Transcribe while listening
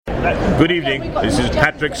Good evening, this is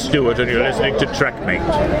Patrick Stewart and you're listening to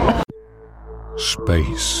Trekmate.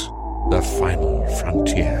 Space, the final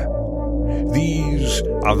frontier. These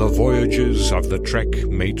are the voyages of the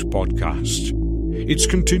Trekmate podcast. Its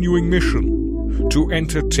continuing mission: to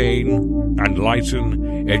entertain,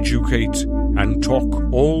 enlighten, educate, and talk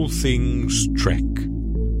all things Trek.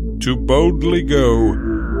 To boldly go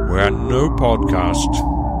where no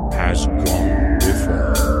podcast has gone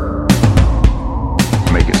before.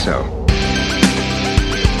 Make it so.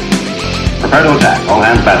 Prepare to attack. All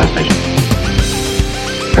hands battle station.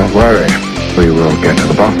 Don't worry. We will get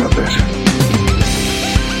to the bottom of this.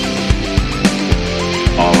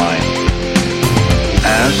 All right.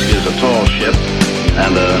 Ask is a tall ship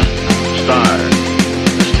and a star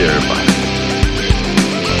to steer by.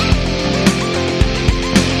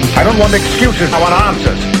 I don't want excuses. I want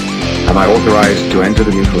answers. Am I authorized to enter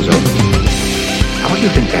the neutral zone? What do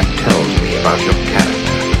you think that tells me about your character?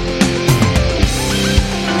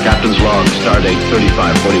 Captain's log, stardate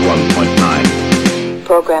 3541.9.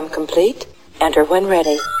 Program complete. Enter when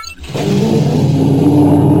ready.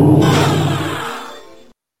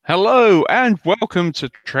 Hello and welcome to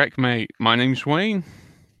Trekmate. My name's Wayne.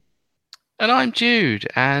 And I'm Jude,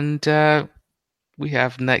 and we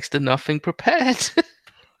have next to nothing prepared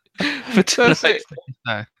for tonight's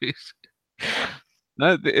episode.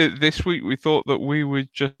 No, this week we thought that we would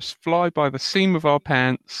just fly by the seam of our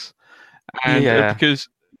pants, and because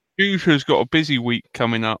Jude has got a busy week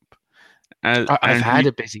coming up. I've had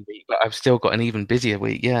a busy week, but I've still got an even busier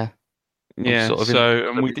week. Yeah.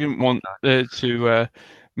 And we didn't want to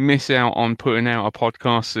miss out on putting out a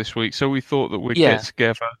podcast this week, so we thought that we'd get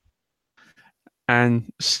together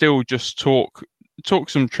and still just talk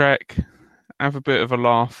some Trek, have a bit of a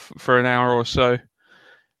laugh for an hour or so,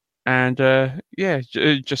 and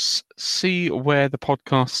just see where the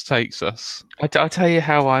podcast takes us. I'll tell you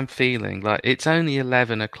how I'm feeling. Like, it's only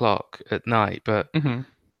 11 o'clock at night, but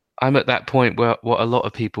I'm at that point where what a lot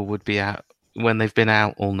of people would be at when they've been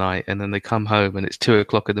out all night, and then they come home and it's 2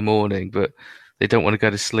 o'clock in the morning, but they don't want to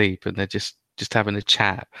go to sleep and they're just having a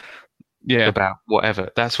chat about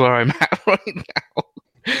whatever. That's where I'm at right now.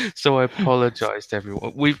 So I apologize to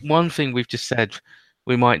everyone. One thing we've just said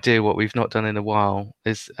we might do, what we've not done in a while,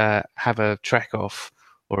 is have a Trek off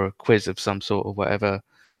or a quiz of some sort or whatever.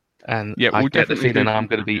 And I get the feeling I'm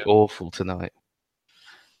going to be awful tonight.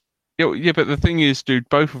 Yeah, but the thing is, dude,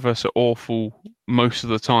 both of us are awful most of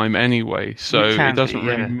the time anyway, so it doesn't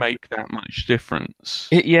really make that much difference.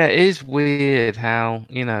 It is weird how,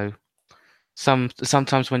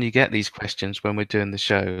 sometimes when you get these questions when we're doing the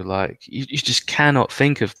show, like, you just cannot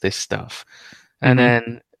think of this stuff. And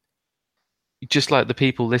then, just like the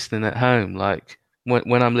people listening at home, like,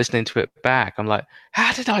 when I'm listening to it back, I'm like,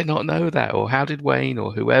 how did I not know that? Or how did Wayne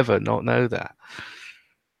or whoever not know that?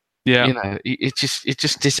 Yeah, it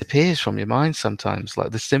just disappears from your mind sometimes,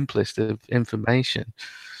 like the simplest of information.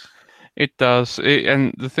 It does,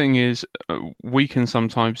 and the thing is, we can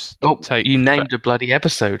sometimes take. You named a bloody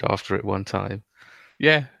episode after it one time.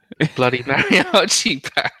 Yeah, bloody mariachi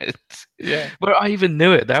band. Yeah, but I even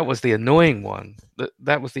knew it. That was the annoying one.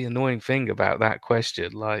 That was the annoying thing about that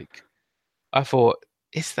question. Like, I thought,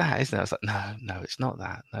 it's that, isn't it? I was like, no, it's not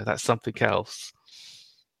that. No, that's something else.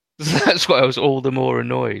 That's why I was all the more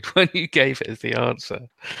annoyed when you gave it as the answer.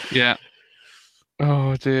 Yeah.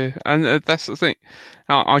 Oh dear, and that's the thing.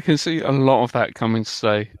 I can see a lot of that coming to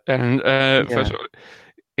stay. And first of all,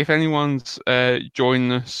 if anyone's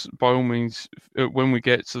joining us, by all means, when we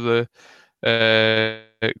get to the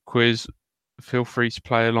quiz, feel free to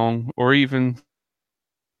play along, or even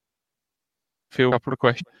feel a couple of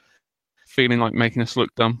questions, feeling like making us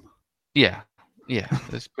look dumb. Yeah,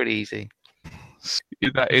 it's pretty easy.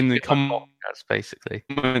 Get that in the comments, basically.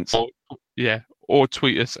 Or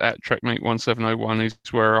tweet us at Trekmate1701 is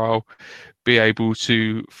where I'll be able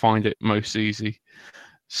to find it most easy.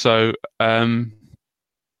 So, do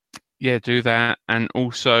that. And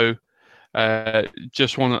also,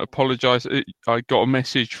 just want to apologise. I got a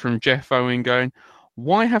message from Jeff Owen going,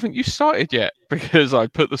 why haven't you started yet? Because I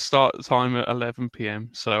put the start time at 11 p.m.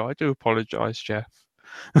 So I do apologise, Jeff.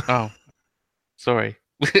 Oh, sorry.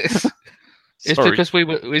 It's because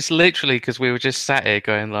it's literally because we were just sat here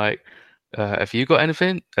going like, have you got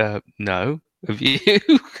anything? No. Have you?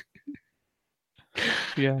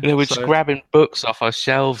 Yeah. We're just grabbing books off our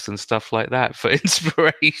shelves and stuff like that for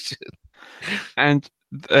inspiration. And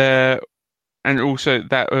also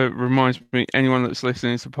that reminds me, anyone that's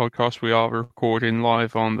listening to the podcast, we are recording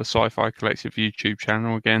live on the Sci-Fi Collective YouTube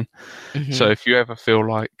channel again. Mm-hmm. So if you ever feel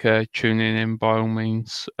like tuning in, by all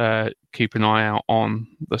means, keep an eye out on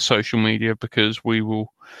the social media, because we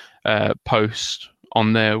will post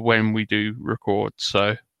on there when we do record.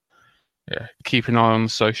 So yeah, keep an eye on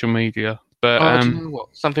social media. But do you know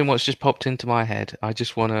what? Something what's just popped into my head. I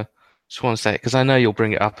just wanna say it because I know you'll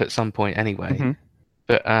bring it up at some point anyway. mhm.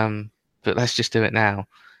 But let's just do it now.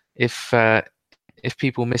 If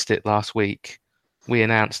people missed it last week, we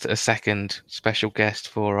announced a second special guest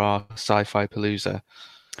for our Sci-Fi Palooza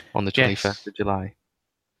on the 21st of July.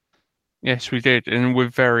 Yes, we did, and we're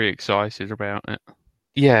very excited about it.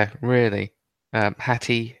 Yeah, really.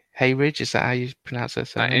 Hattie Hayridge, is that how you pronounce her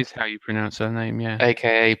surname? That is how you pronounce her name, yeah.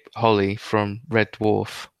 AKA Holly from Red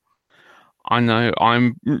Dwarf. I know.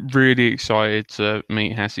 I'm really excited to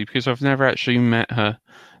meet Hattie because I've never actually met her.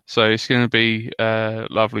 So it's going to be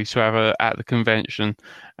lovely to have her at the convention.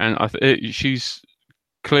 And she's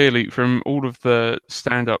clearly, from all of the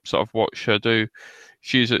stand-ups I've watched her do,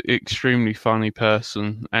 she's an extremely funny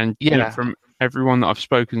person. And from everyone that I've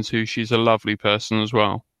spoken to, she's a lovely person as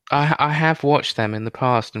well. I have watched them in the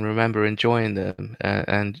past and remember enjoying them.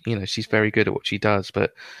 And, she's very good at what she does.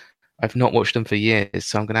 But I've not watched them for years,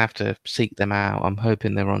 so I'm going to have to seek them out. I'm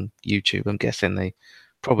hoping they're on YouTube. I'm guessing they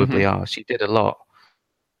probably are. She did a lot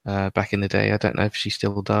back in the day. I don't know if she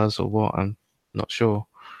still does or what. I'm not sure.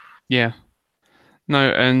 Yeah. No,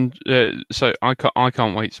 and so I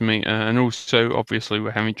can't wait to meet her. And also, obviously,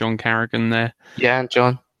 we're having John Carrigan there. Yeah, and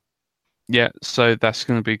John. Yeah, so that's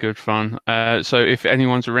going to be good fun. So if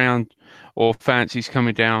anyone's around or fancies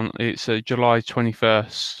coming down, it's July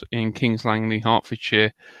 21st in Kings Langley,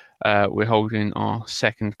 Hertfordshire. We're holding our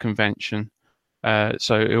second convention.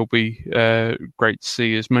 So it'll be great to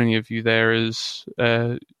see as many of you there as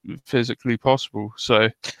physically possible. So,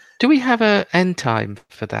 do we have an end time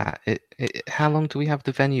for that? How long do we have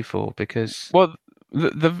the venue for? Because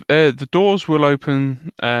the doors will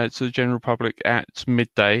open to the general public at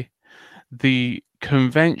midday. The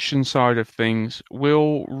convention side of things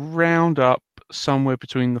will round up somewhere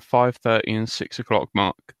between the 5:30 and 6 o'clock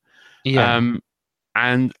mark. Yeah.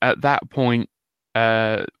 And at that point,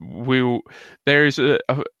 there is a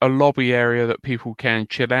lobby area that people can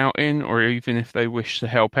chill out in, or even if they wish to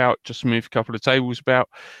help out, just move a couple of tables about,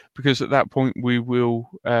 because at that point we will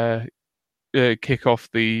kick off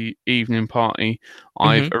the evening party.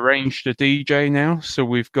 I've arranged a DJ now, so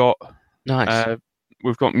we've got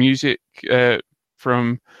music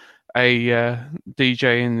from a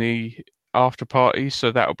DJ in the after party,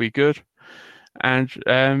 so that'll be good. And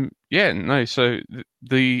so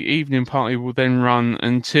the evening party will then run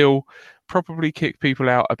until probably kick people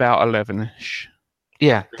out about 11ish.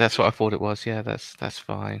 Yeah, that's what I thought it was. Yeah, that's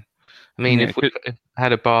fine. I mean, if we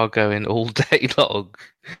had a bar going all day long,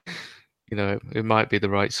 it might be the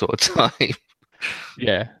right sort of time.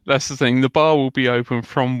 Yeah, that's the thing. The bar will be open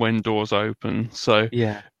from when doors open, so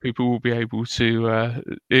people will be able to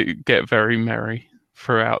get very merry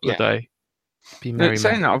throughout the day.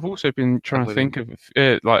 Saying that, I've also been trying to think of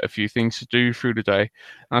a few things to do through the day.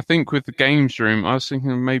 And I think with the games room, I was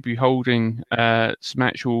thinking of maybe holding some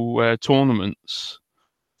actual tournaments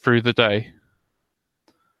through the day.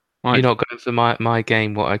 You're not going for my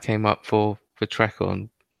game, what I came up for Trek on.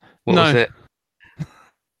 What was it?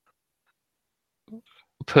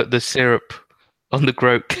 Put the syrup on the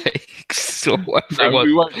groat cakes, or whatever it was.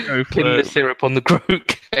 We won't go for Pin the syrup on the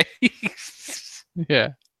groat cakes. Yeah.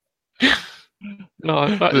 No,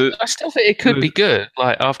 I still think it could be good.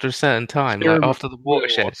 Like after a certain time, like after the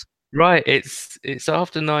watershed. Right, it's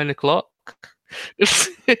after 9 o'clock.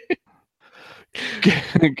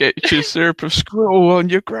 Get your syrup of squirrel on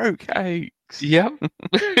your groat cakes. Yep.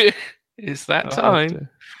 It's that time.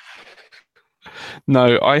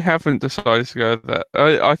 No, I haven't decided to go with that.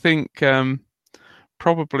 I think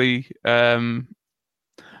probably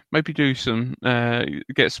maybe do some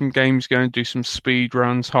get some games going, do some speed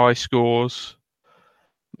runs, high scores.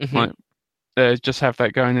 Like just have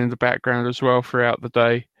that going in the background as well throughout the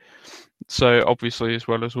day. So obviously, as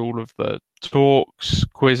well as all of the talks,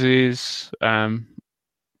 quizzes,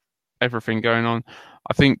 everything going on,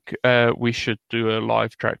 I think we should do a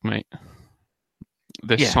live track meet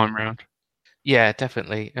this time round. Yeah,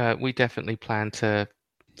 definitely. We definitely plan to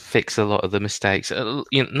fix a lot of the mistakes.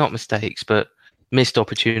 Not mistakes, but missed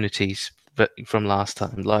opportunities from last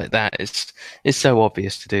time. Like that, it's so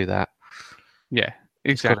obvious to do that. Yeah,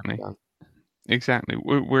 exactly. Exactly.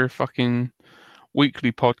 We're a fucking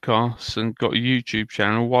weekly podcast and got a YouTube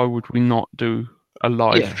channel. Why would we not do a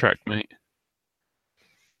live track meet?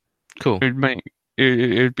 Cool.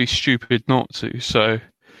 It'd be stupid not to. So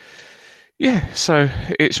yeah, so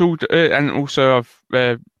it's all, and also I've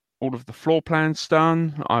all of the floor plans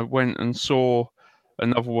done. I went and saw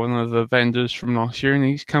another one of the vendors from last year, and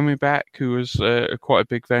he's coming back, who was quite a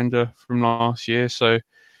big vendor from last year. So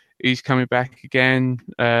he's coming back again.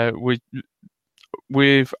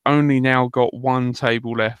 We've only now got one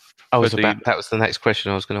table left. That was the next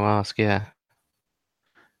question I was going to ask. Yeah.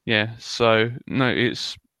 Yeah. So no,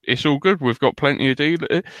 it's all good. We've got plenty of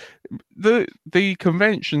dealers. The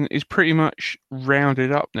convention is pretty much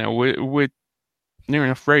rounded up now. We're near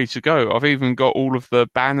enough ready to go. I've even got all of the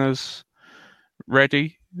banners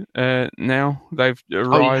ready now. They've arrived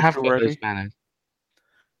already. Oh, you have already. got those banners.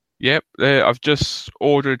 Yep, I've just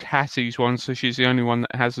ordered Hattie's one, so she's the only one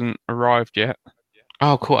that hasn't arrived yet.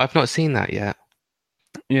 Oh, cool. I've not seen that yet.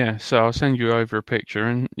 Yeah, so I'll send you over a picture,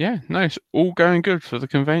 and yeah, no, it's all going good for the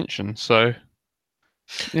convention. So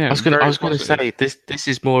yeah, I was going to say this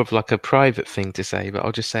is more of like a private thing to say, but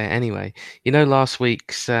I'll just say it anyway. You know, last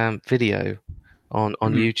week's video on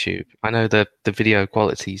YouTube. I know the video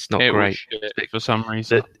quality's not great for some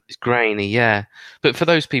reason. It's grainy, yeah. But for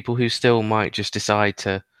those people who still might just decide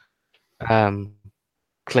to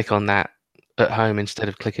click on that at home instead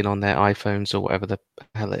of clicking on their iPhones or whatever the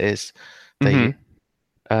hell it is, I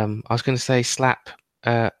was going to say slap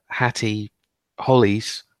Hattie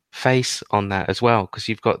Holly's face on that as well, because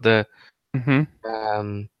you've got the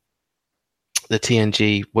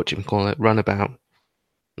TNG, what do you call it, runabout.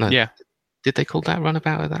 No, yeah. Did they call that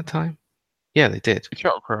runabout at that time? Yeah, they did.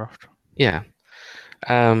 Shuttlecraft. Yeah.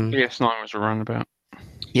 DS9 was a runabout.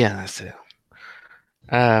 Yeah, that's it.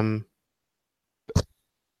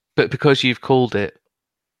 But because you've called it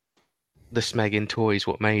the Smeggin Toys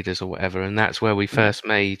What Made Us or whatever, and that's where we first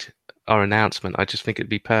made our announcement, I just think it'd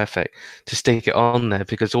be perfect to stick it on there,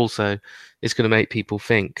 because also it's going to make people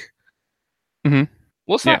think,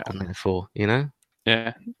 what's that on there for, you know?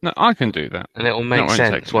 Yeah, no, I can do that. And it'll make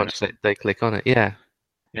sense once they click on it, yeah.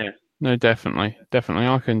 Yeah, no, definitely,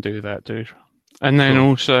 I can do that, dude. And then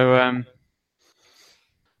also,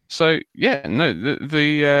 so yeah, no,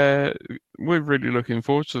 we're really looking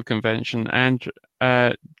forward to the convention, and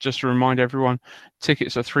just to remind everyone,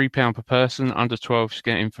 tickets are £3 per person. Under 12s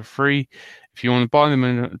get in for free. If you want to buy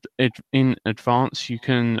them in advance, you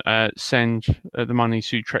can send the money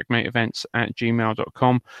to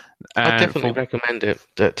trekmateevents@gmail.com. I definitely recommend it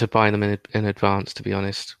to buy them in advance, to be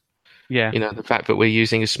honest. Yeah. You know, the fact that we're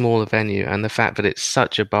using a smaller venue and the fact that it's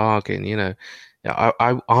such a bargain, you know,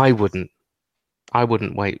 I wouldn't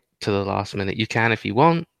wait to the last minute. You can if you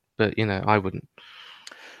want, but, you know, I wouldn't.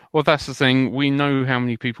 Well, that's the thing. We know how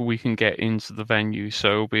many people we can get into the venue,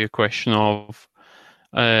 so it'll be a question of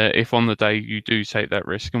if on the day you do take that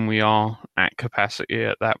risk and we are at capacity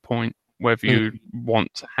at that point, whether you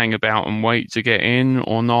want to hang about and wait to get in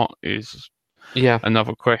or not is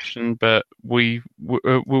another question. But we'll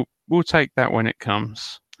take that when it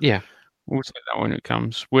comes. Yeah, we'll take that when it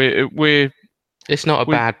comes. It's not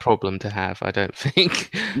a bad problem to have, I don't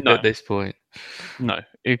think, at this point. No,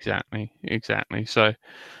 exactly. So,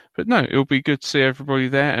 but no, it'll be good to see everybody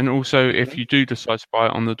there. And also, if you do decide to buy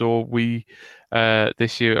it on the door, we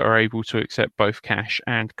this year are able to accept both cash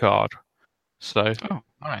and card. So, oh,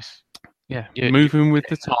 nice. Yeah, moving with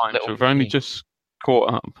the times. We've only just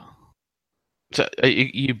caught up. So, are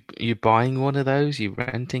you buying one of those? Are you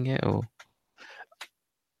renting it, or?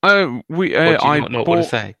 I not know what to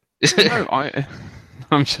say. No,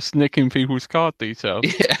 I'm just nicking people's card details.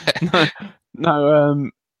 Yeah. No.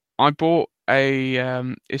 I bought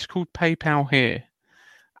it's called PayPal Here,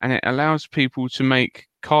 and it allows people to make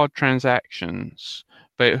card transactions,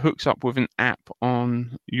 but it hooks up with an app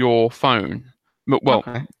on your phone. Well,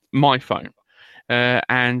 my phone,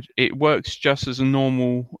 and it works just as a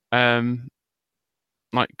normal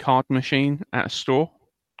like card machine at a store.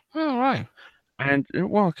 Oh, right. And,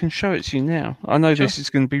 well, I can show it to you now. I know this is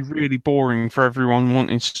going to be really boring for everyone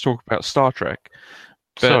wanting to talk about Star Trek.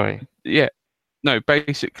 But, sorry. Yeah. No,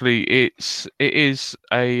 basically, it is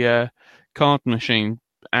a card machine,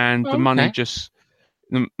 and the money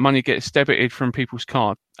gets debited from people's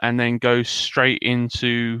card and then goes straight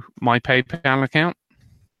into my PayPal account.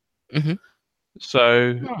 Mm-hmm.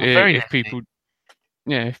 So if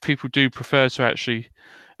people do prefer to actually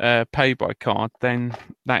pay by card, then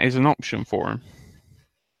that is an option for them.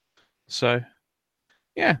 So,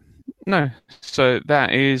 yeah, no. So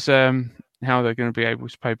that is how they're going to be able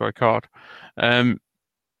to pay by card.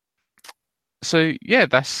 So yeah,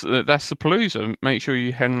 that's the Palooza. Make sure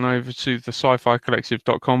you head on over to the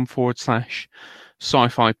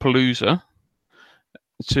sci-fi-collective.com/sci-fi Palooza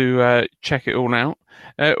to check it all out.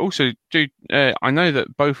 Also, dude, I know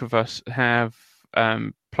that both of us have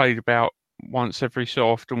played about once every so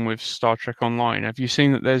often with Star Trek Online. Have you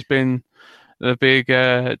seen that there's been the big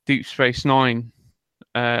Deep Space Nine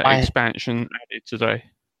expansion added today?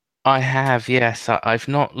 I have, yes. I've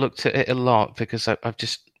not looked at it a lot because I've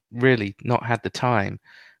just really not had the time.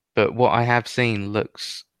 but what I have seen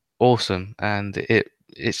looks awesome, and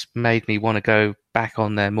it's made me want to go back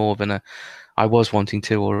on there more than I was wanting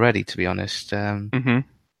to already, to be honest.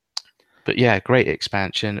 But yeah, great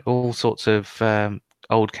expansion. All sorts of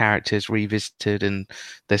old characters revisited, and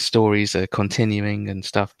their stories are continuing and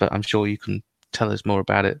stuff. But I'm sure you can tell us more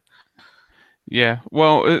about it. Yeah,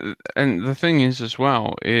 well, and the thing is as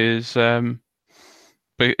well is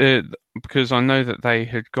because I know that they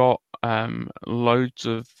had got loads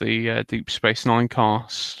of the Deep Space Nine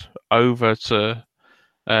cast over to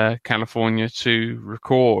California to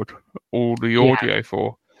record all the audio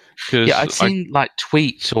for. Yeah, Because I'd seen like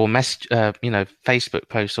tweets or message, Facebook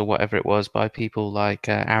posts or whatever it was by people like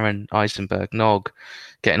Aaron Eisenberg, Nog,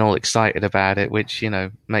 getting all excited about it, which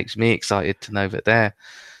makes me excited to know that they're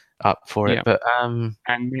up for it. But and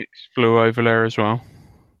Mix flew over there as well.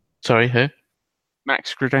 Sorry, who?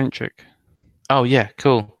 Max Credenchik. Oh yeah,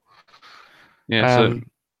 cool. Yeah.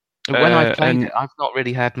 When I've played it, I've not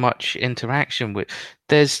really had much interaction with.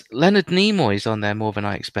 There's Leonard Nimoy's on there more than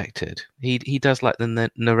I expected. He does like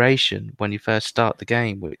the narration when you first start the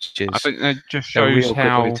game, which is I think that just a shows real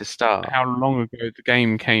good way to start. how long ago the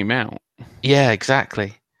game came out. Yeah,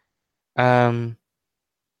 exactly. But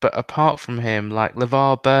apart from him, like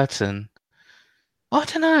LeVar Burton, I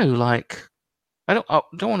don't know. Like, I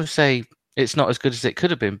don't want to say it's not as good as it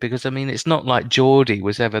could have been, because I mean it's not like Geordie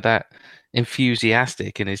was ever that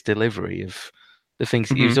enthusiastic in his delivery of the things.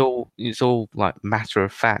 Mm-hmm. It's all like matter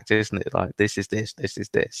of fact, isn't it? Like this is this, this is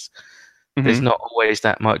this. Mm-hmm. There's not always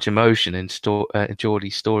that much emotion in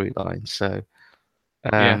Geordie's storyline, so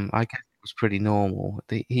I guess it was pretty normal.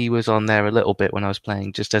 He was on there a little bit when I was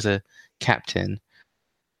playing, just as a captain,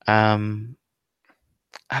 and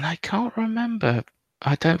I can't remember.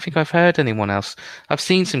 I don't think I've heard anyone else. I've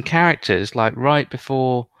seen some characters like right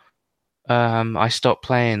before I stopped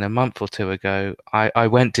playing a month or two ago. I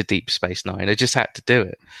went to Deep Space Nine. I just had to do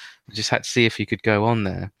it. I just had to see if you could go on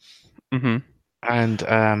there. Mm-hmm.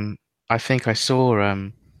 And I think I saw I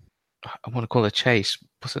want to call her Chase.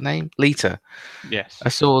 What's her name? Lita. Yes. I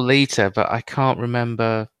saw Lita, but I can't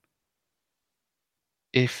remember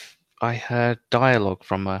if I heard dialogue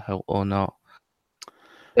from her or not.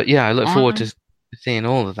 But yeah, I look forward to seeing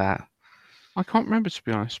all of that. I can't remember, to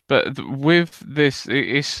be honest, but with this,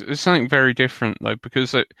 it's something very different though,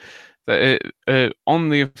 because on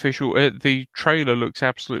the official, the trailer looks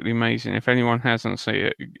absolutely amazing. If anyone hasn't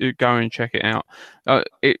seen it, go and check it out.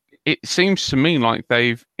 It seems to me like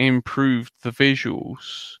they've improved the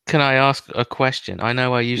visuals. Can I ask a question? I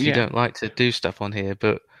know I usually don't like to do stuff on here,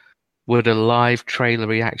 but would a live trailer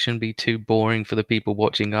reaction be too boring for the people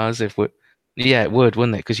watching us? Yeah, it would,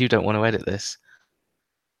 wouldn't it? Because you don't want to edit this.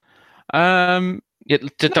 Don't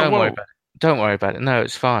worry about it. Don't worry about it. No,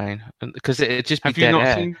 it's fine, because it'd just be dead air. Have you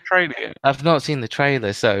not seen the trailer yet? I've not seen the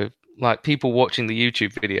trailer, so like people watching the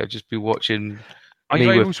YouTube video just be watching. Are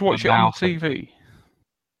you able to watch it on TV?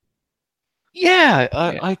 Yeah,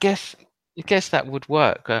 I guess that would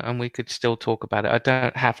work, and we could still talk about it. I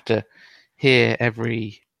don't have to hear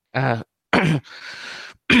every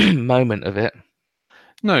moment of it.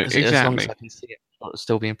 No, exactly. As long as I can see it, it'll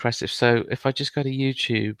still be impressive. So if I just go to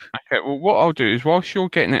YouTube. Okay, well, what I'll do is whilst you're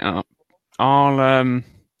getting it up, I'll I'm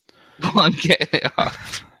getting it up.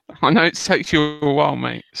 I know it takes you a while,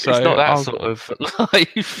 mate. So it's not that sort of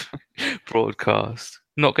live broadcast.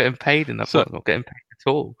 I'm not getting paid enough. I'm not getting paid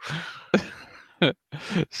at all.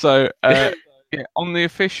 So on the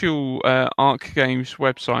official Arc Games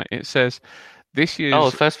website, it says this year's.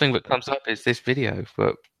 Oh, the first thing that comes up is this video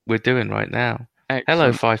that we're doing right now. Excellent.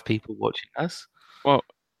 Hello, 5 people watching us. Well,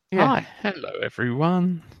 yeah. Hi. Hello,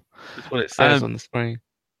 everyone. That's what it says on the screen.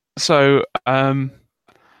 So,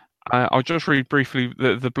 I'll just read briefly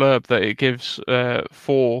the blurb that it gives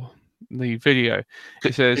for the video.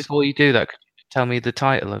 It says, before you do that, could you tell me the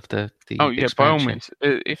title of the expansion? By all means.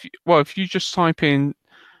 If you just type in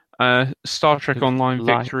Star Trek Online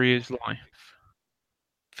Victory is Life.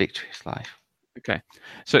 Victory is Life. Okay,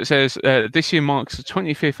 so it says, this year marks the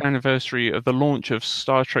 25th anniversary of the launch of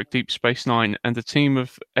Star Trek Deep Space Nine, and the team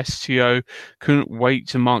of STO couldn't wait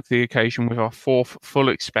to mark the occasion with our 4th full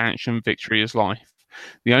expansion, Victory is Life.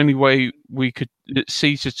 The only way we could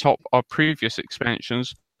see to top our previous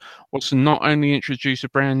expansions was to not only introduce a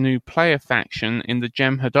brand new player faction in the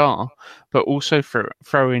Jem'Hadar, but also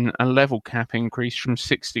throw in a level cap increase from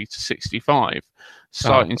 60 to 65.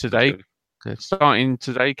 Starting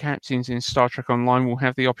today, captains in Star Trek Online will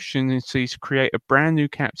have the opportunity to create a brand new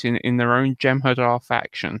captain in their own Jem'Hadar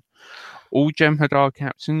faction. All Jem'Hadar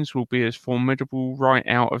captains will be as formidable right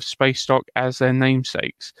out of space dock as their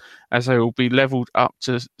namesakes, as they will be leveled up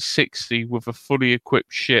to 60 with a fully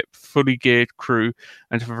equipped ship, fully geared crew,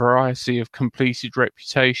 and a variety of completed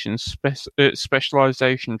reputations,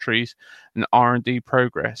 specialization trees, and R&D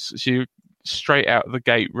progress. So you're straight out of the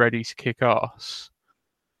gate ready to kick ass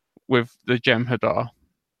with the Jem'Hadar.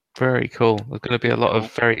 Very cool. There's going to be a lot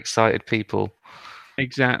of very excited people.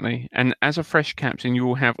 Exactly. And as a fresh captain, you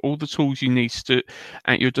will have all the tools you need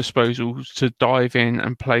at your disposal to dive in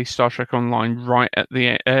and play Star Trek Online right at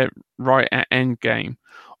end game,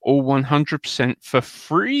 all 100% for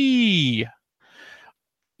free.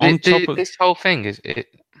 This whole thing is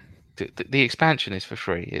the expansion is for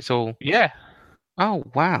free. It's all Oh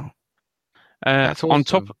wow, that's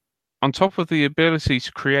awesome. On top of the ability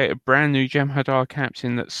to create a brand new Jem'Hadar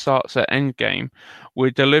captain that starts at endgame, we're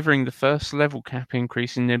delivering the first level cap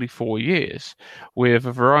increase in nearly 4 years. With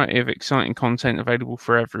a variety of exciting content available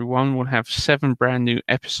for everyone, we'll have 7 brand new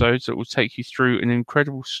episodes that will take you through an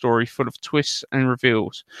incredible story full of twists and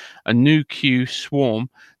reveals. A new Q Swarm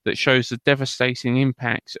that shows the devastating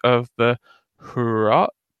impact of the Huruk.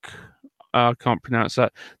 I can't pronounce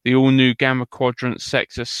that. The all-new Gamma Quadrant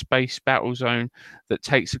sector space battle zone that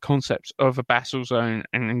takes the concept of a battle zone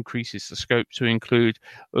and increases the scope to include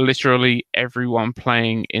literally everyone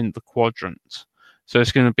playing in the quadrant. So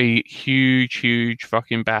it's going to be huge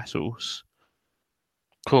fucking battles.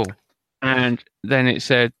 Cool. And then it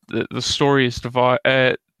said that the story is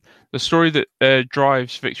the story that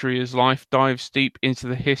drives Victoria's life dives deep into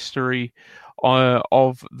the history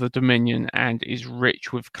of the Dominion and is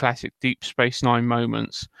rich with classic Deep Space Nine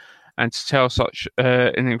moments. And to tell such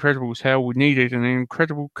an incredible tale, we needed an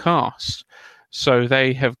incredible cast. So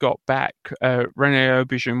they have got back Rene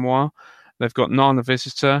Auberjonois, they've got Nana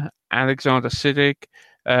Visitor, Alexander Siddig,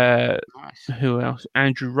 who else?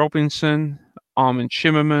 Andrew Robinson, Armin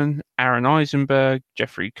Shimmerman, Aaron Eisenberg,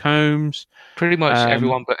 Jeffrey Combs. Pretty much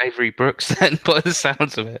everyone but Avery Brooks then, by the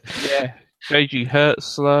sounds of it. Yeah. J.G.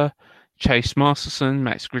 Hertzler, Chase Masterson,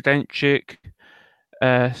 Max Grudenchik,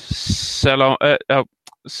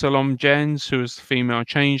 Salom Jens, who is the female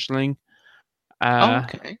changeling.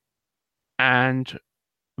 Okay. And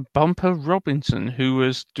Bumper Robinson, who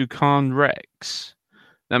was Dukan Rex.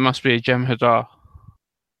 That must be a Jem'Hadar.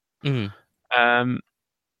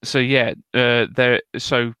 So yeah,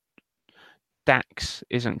 so Dax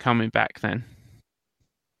isn't coming back then.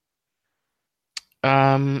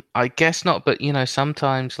 I guess not, but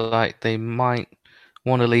sometimes like they might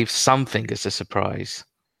want to leave something as a surprise.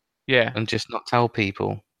 Yeah, and just not tell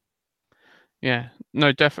people. Yeah,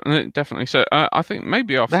 no, definitely. So I think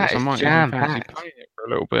maybe after this, I might even fancy playing it for a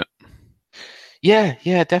little bit. Yeah,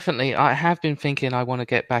 definitely. I have been thinking I want to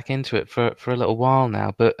get back into it for a little while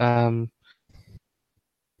now, but I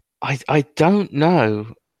don't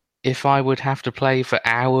know if I would have to play for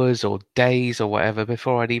hours or days or whatever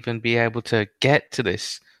before I'd even be able to get to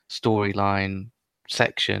this storyline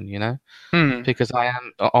section, because I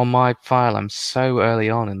am on my file. I'm so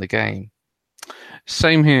early on in the game.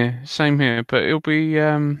 Same here. But it'll be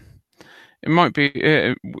it might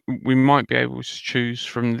be we might be able to choose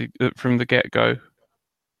from the get go,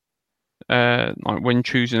 like when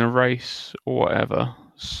choosing a race or whatever.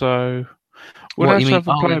 So we'll have to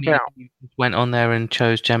play about. You went on there and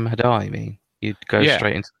chose Jem'Hadar. You mean you'd go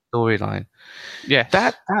straight into the storyline? Yes.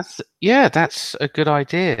 That's a good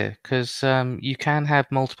idea because you can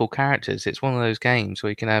have multiple characters. It's one of those games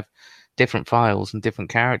where you can have different files and different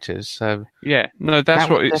characters. So that's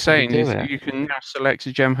what it's saying. Is you can now select a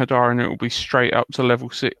Jem'Hadar and it will be straight up to level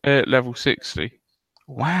 60.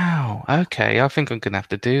 Wow. Okay, I think I'm gonna have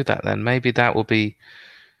to do that then. Maybe that will be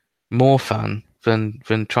more fun than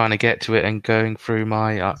trying to get to it and going through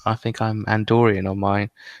my. I think I'm Andorian on mine,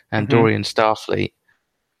 Andorian Starfleet.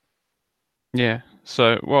 Yeah.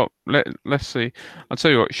 So let's see. I'll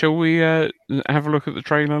tell you what. Shall we have a look at the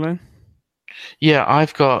trailer then? Yeah,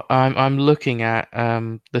 I'm looking at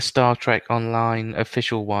the Star Trek Online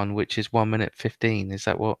official one, which is 1 minute 15. Is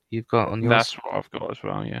that what you've got on yours? That's what I've got as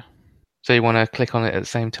well. Yeah. So you want to click on it at the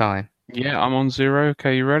same time? Yeah, I'm on 0.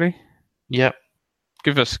 Okay, you ready? Yep.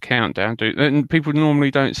 Give us a countdown, dude. And people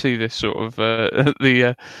normally don't see this sort of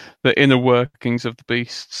the inner workings of the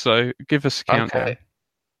beast. So give us a countdown. Okay.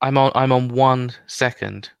 I'm on 1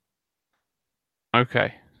 second.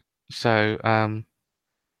 Okay. So oh,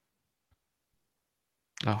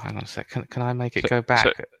 hang on a sec. Can I make it go back?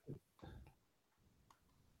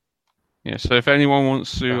 So if anyone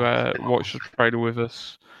wants to watch the trailer with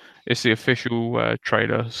us, it's the official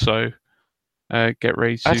trailer. So get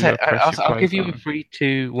ready to press your play I'll give you a 3,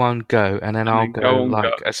 2, 1, go, and then I'll go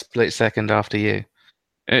like a split second after you.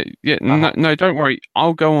 Yeah, no, don't worry.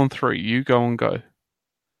 I'll go on 3. You go on go.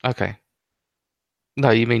 Okay. No,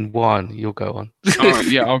 you mean 1. You'll go on. Oh,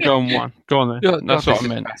 yeah, I'll go on 1. Go on then. That's what I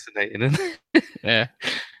meant. Fascinating, isn't it? Yeah.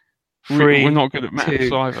 3, we're not good at maths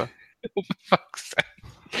 2. either. For fuck's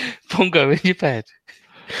sake. Pongo, in your bed.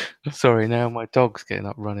 Sorry, now my dog's getting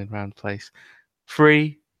up, running around the place.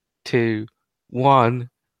 3, 2, 1,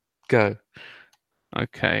 go.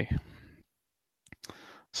 Okay.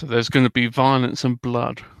 So there's going to be violence and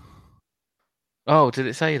blood. Oh, did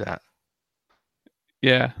it say that?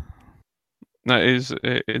 Yeah. That is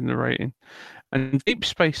in the rating. And Deep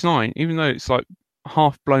Space Nine, even though it's like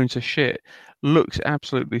half blown to shit, looks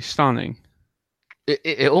absolutely stunning.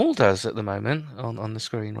 It all does at the moment on the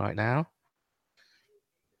screen right now.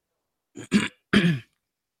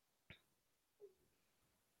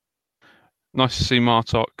 Nice to see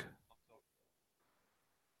Martok.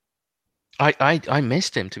 I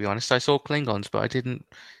missed him, to be honest. I saw Klingons, but I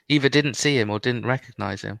didn't see him or didn't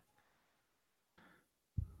recognize him.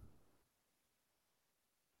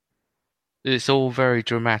 It's all very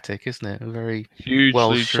dramatic, isn't it? A very hugely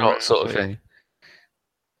well shot dramatic. sort of thing.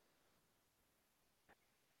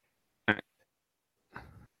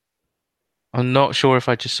 I'm not sure if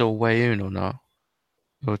I just saw Wayoon or not,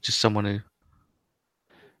 or just someone who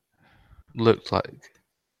looked like.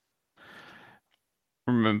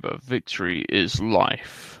 Remember, victory is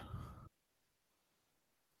life.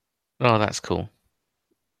 Oh, that's cool.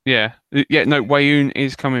 Yeah. No, Wayoon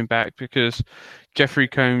is coming back because Jeffrey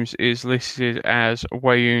Combs is listed as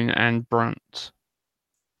Wayoon and Brunt.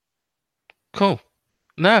 Cool.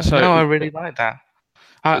 No, I really like that.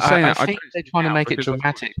 I think they're trying to make it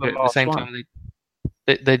dramatic, but at the same time,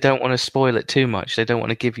 they don't want to spoil it too much. They don't want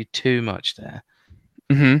to give you too much there.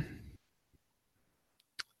 Mm-hmm.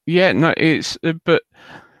 Yeah, no, but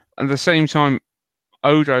at the same time,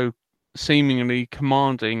 Odo seemingly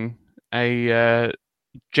commanding a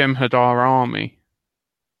Jem'Hadar army.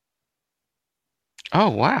 Oh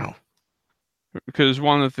wow! Because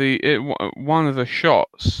one of the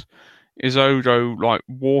shots is Odo like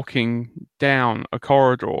walking down a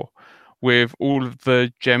corridor with all of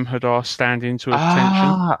the Jem'Hadar standing to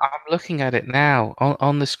attention. I'm looking at it now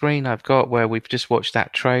on the screen I've got where we've just watched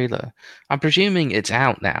that trailer. I'm presuming it's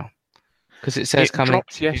out now because it says coming.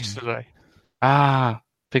 Dropped yesterday.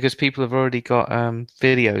 Because people have already got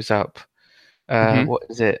videos up. What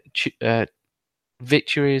is it?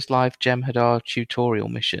 Victory's Life Jem'Hadar tutorial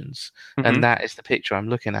missions, and that is the picture I'm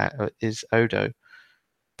looking at. Is Odo,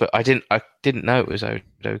 but I didn't know it was Odo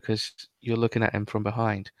because you're looking at him from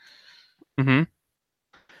behind. Mm-hmm.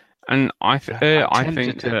 And I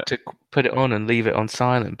think to put it on and leave it on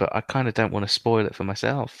silent, but I kind of don't want to spoil it for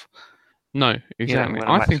myself. No, exactly. You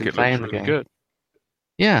know, I think it looks really good.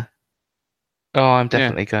 Yeah. Oh, I'm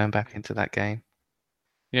definitely going back into that game.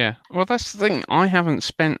 Yeah. Well, that's the thing. I haven't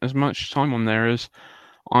spent as much time on there as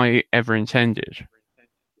I ever intended.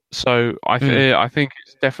 So I think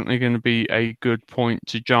it's definitely going to be a good point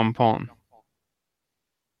to jump on.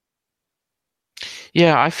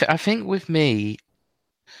 Yeah, I think with me,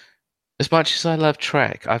 as much as I love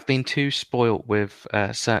Trek, I've been too spoilt with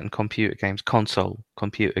certain console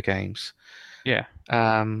computer games. Yeah.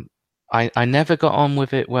 I never got on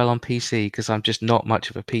with it well on PC because I'm just not much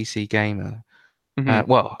of a PC gamer.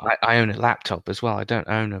 Well, I own a laptop as well. I don't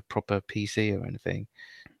own a proper PC or anything,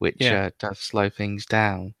 which does slow things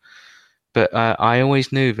down. But I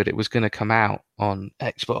always knew that it was going to come out on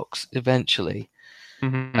Xbox eventually.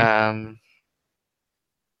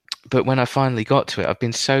 But when I finally got to it, I've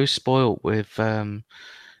been so spoilt with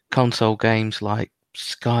console games like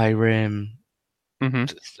Skyrim,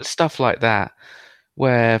 stuff like that,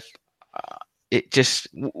 where it just...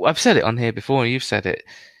 I've said it on here before, and you've said it.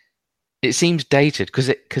 It seems dated because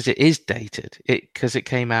it is dated. Because it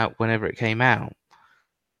came out whenever it came out.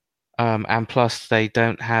 And plus, they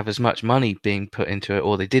don't have as much money being put into it,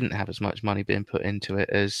 or they didn't have as much money being put into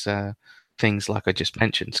it as things like I just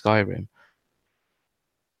mentioned, Skyrim.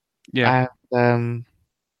 Yeah. And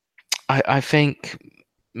I think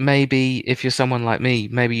maybe if you're someone like me,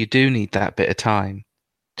 maybe you do need that bit of time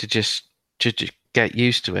to just get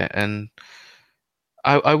used to it. And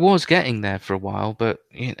I was getting there for a while, but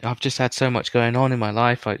I've just had so much going on in my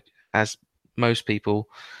life. As most people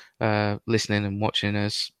listening and watching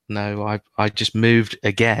us know, I just moved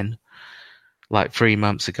again like 3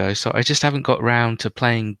 months ago, so I just haven't got around to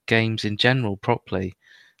playing games in general properly.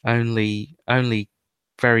 Only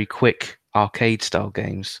very quick arcade style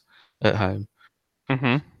games at home.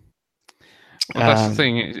 Well, that's the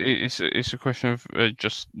thing. It's a question of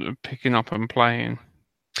just picking up and playing.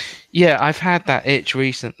 Yeah, I've had that itch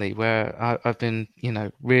recently where I've been,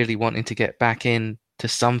 really wanting to get back into to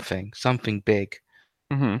something big.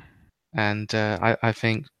 Mm-hmm. And I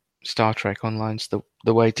think Star Trek Online's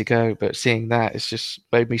the way to go. But seeing that, it's just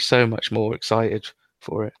made me so much more excited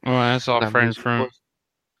for it. Well, as our friend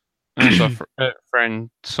friend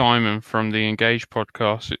Simon from the Engage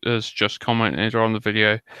podcast has just commented on the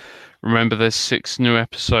video. Remember, there's 6 new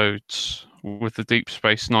episodes with the Deep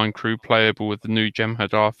Space Nine crew playable with the new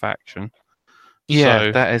Jem'Hadar faction. Yeah,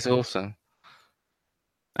 so, that is awesome.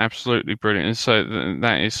 Absolutely brilliant. And so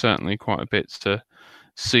that is certainly quite a bit to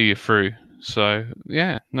see you through. So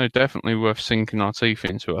yeah, no, definitely worth sinking our teeth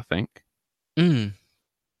into, I think. Mm.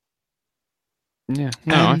 Yeah,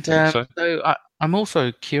 no, I think so. So I'm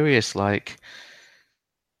also curious, like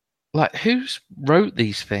who's wrote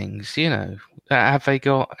these things? You know, have they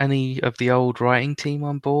got any of the old writing team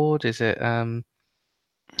on board? Is it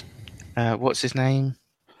what's his name?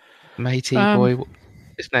 Matey boy. What's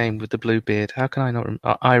his name with the blue beard? How can I not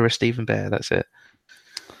remember? Ira Stephen Bear. That's it.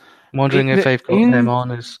 I'm wondering if they've got them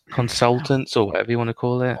on as consultants or whatever you want to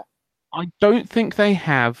call it. I don't think they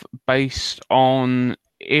have, based on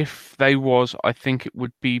if they was, I think it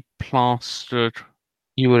would be plastered.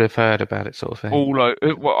 You would have heard about it, sort of thing. All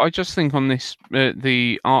over. Well, I just think on this,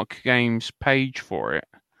 the Arc Games page for it,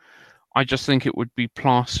 I just think it would be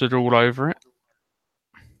plastered all over it.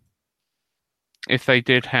 If they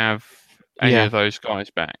did have any of those guys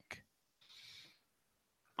back,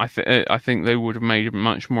 I think they would have made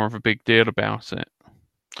much more of a big deal about it.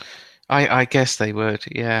 I guess they would,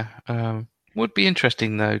 yeah. Would be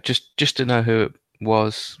interesting though, just to know who it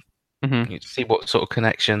was, see what sort of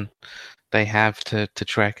connection they have to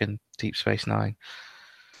Trek and Deep Space Nine.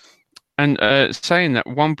 And saying that,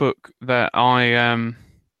 one book that I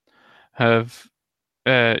have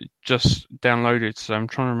just downloaded, so I'm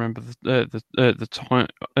trying to remember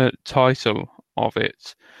the title of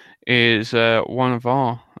it, is one of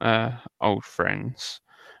our old friends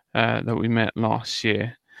that we met last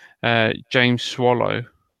year, James Swallow.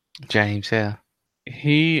 James, yeah.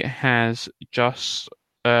 He has just,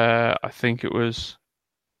 I think it was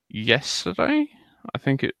yesterday. I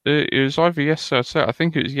think it was either yesterday. I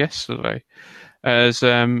think it was yesterday. Has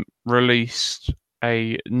released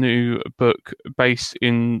a new book based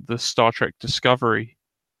in the Star Trek Discovery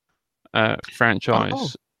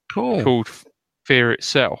franchise, cool, called Fear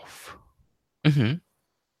Itself. Mm-hmm.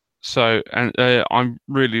 So, and I'm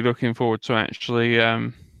really looking forward to actually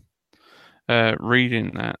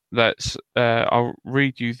reading that. That's I'll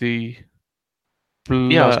read you the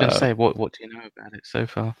blurb. Yeah, I was going to say, what do you know about it so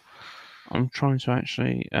far? I'm trying to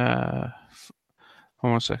actually hold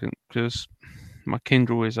on a second, because my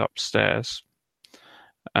Kindle is upstairs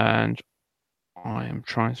and I am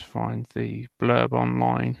trying to find the blurb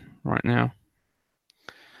online right now.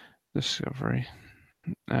 Discovery.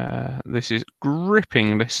 This is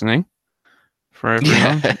gripping listening for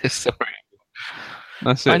everyone. Yeah, sorry.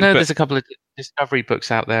 That's it. I know there's a couple of Discovery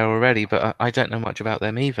books out there already, but I don't know much about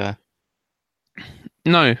them either.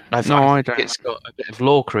 No, I don't. It's got a bit of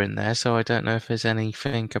Lorca in there, so I don't know if there's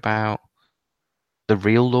anything about the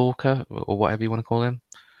real Lorca or whatever you want to call him.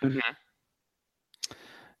 Mm-hmm.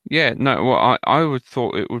 Yeah, no. Well, I would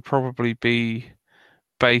thought it would probably be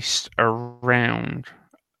based around,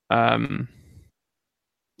 like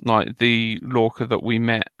the Lorca that we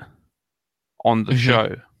met on the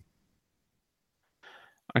show.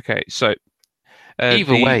 Okay, so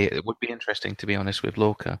either way, it would be interesting, to be honest, with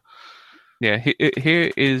Lorca. Yeah,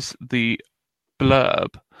 here is the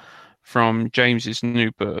blurb from James's new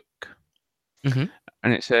book. Mm-hmm.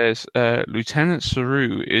 And it says, Lieutenant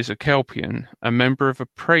Saru is a Kelpian, a member of a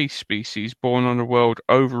prey species born on a world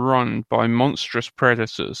overrun by monstrous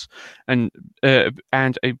predators, and a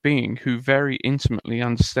being who very intimately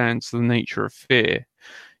understands the nature of fear.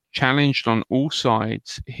 Challenged on all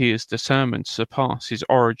sides, he is determined to surpass his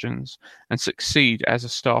origins and succeed as a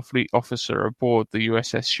Starfleet officer aboard the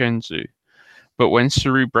USS Shenzhou. But when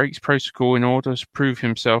Saru breaks protocol in order to prove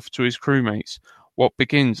himself to his crewmates, what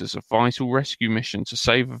begins as a vital rescue mission to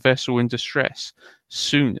save a vessel in distress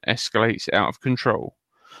soon escalates out of control.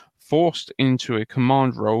 Forced into a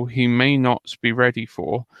command role he may not be ready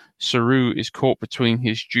for, Saru is caught between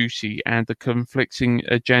his duty and the conflicting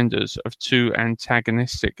agendas of two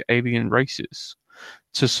antagonistic alien races.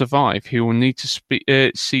 To survive, he will need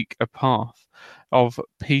to seek a path of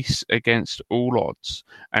peace against all odds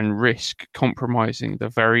and risk compromising the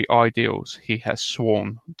very ideals he has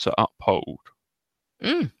sworn to uphold.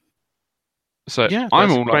 So yeah, I'm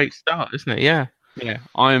that's all a great start, isn't it? Yeah,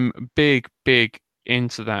 I'm big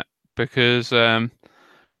into that, because I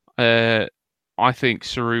think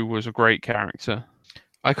Saru was a great character.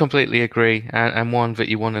 I completely agree, and one that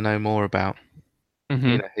you want to know more about.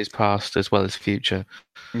 Mm-hmm. his past as well as future.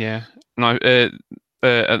 Yeah. No.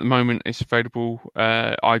 At the moment, it's available.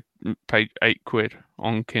 I paid £8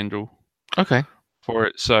 on Kindle Okay. for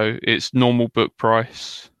it, so it's normal book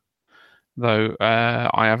price. Though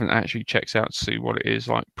I haven't actually checked out to see what it is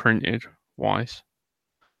like printed wise.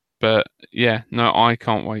 But yeah, no, I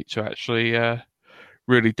can't wait to actually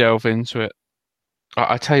really delve into it.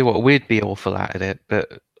 I tell you what, we'd be awful at it,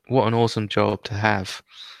 but what an awesome job to have.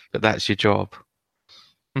 But that's your job.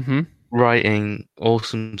 Mm-hmm. Writing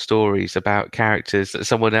awesome stories about characters that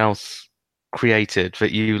someone else created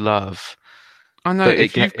that you love. I know, But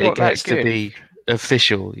if you've got it that gets to gift. be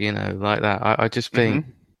official, like that. I just think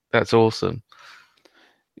that's awesome.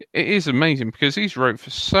 It is amazing because he's wrote for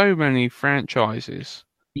so many franchises.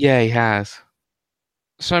 Yeah, he has.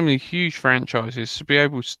 So many huge franchises. To be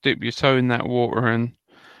able to dip your toe in that water and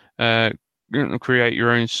create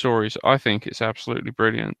your own stories, I think it's absolutely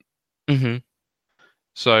brilliant. Mm-hmm.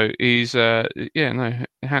 So he's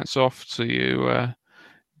hats off to you,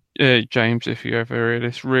 James, if you ever read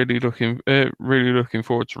this. Really looking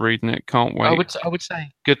forward to reading it. Can't wait. I would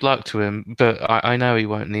say good luck to him, but I know he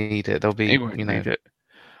won't need it. There'll be He won't need it.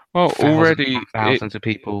 Well, thousands of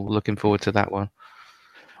people looking forward to that one.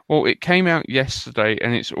 Well, it came out yesterday,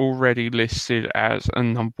 and it's already listed as a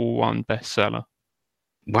 #1 bestseller.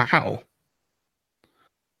 Wow.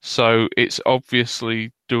 So it's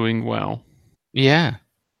obviously doing well. Yeah.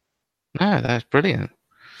 No, that's brilliant.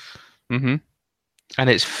 Mm-hmm. And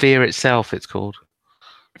it's Fear Itself, it's called.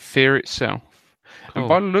 Fear Itself. Cool. And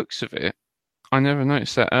by the looks of it, I never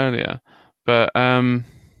noticed that earlier, but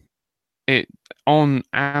it on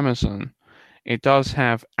Amazon, it does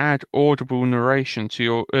have add audible narration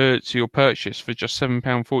to your purchase for just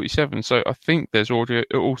 £7.47. So I think there's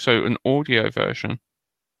also an audio version.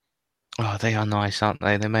 Oh, they are nice, aren't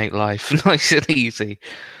they? They make life nice and easy.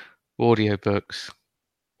 Audiobooks.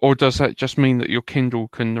 Or does that just mean that your Kindle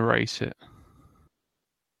can narrate it?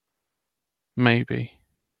 Maybe.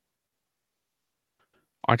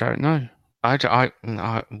 I don't know. I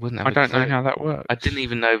wouldn't have. I don't know how that works. I didn't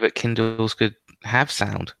even know that Kindles could have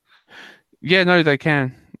sound. Yeah, no, they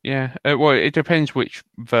can. Yeah. Well, it depends which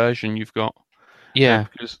version you've got. Yeah.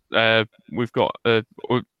 Because we've got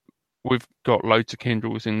loads of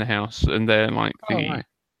Kindles in the house, and they're like the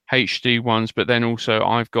HD ones. But then also,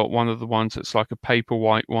 I've got one of the ones that's like a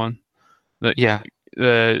paperwhite one. That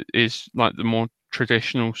is like the more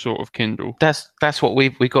traditional sort of Kindle. That's what we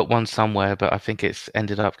got one somewhere, but I think it's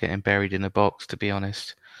ended up getting buried in a box. To be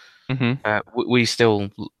honest, we still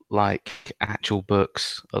like actual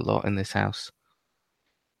books a lot in this house.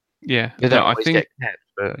 Yeah, they don't always get kept,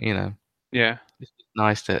 but yeah, it's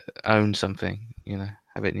nice to own something.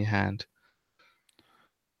 Have it in your hand.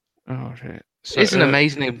 Oh shit! So, it's an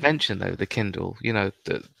amazing invention, though. The Kindle,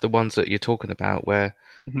 the ones that you're talking about, where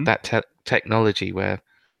that technology, where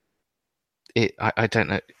I don't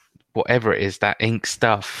know, whatever it is, that ink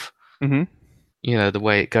stuff, the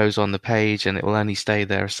way it goes on the page, and it will only stay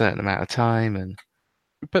there a certain amount of time,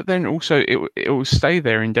 but then also it will stay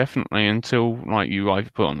there indefinitely until like you either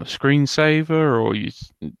put on the screensaver or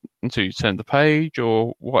until you turn the page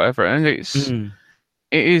or whatever, and it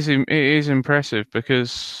is impressive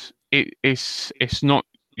because it's not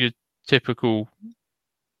your typical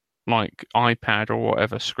like iPad or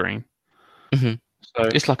whatever screen. Mm-hmm. So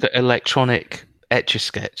it's like an electronic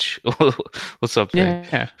Etch-a-Sketch or something.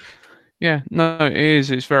 Yeah. No, it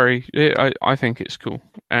is. It's very. I think it's cool.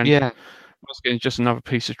 And once again, just another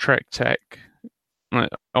piece of Trek tech.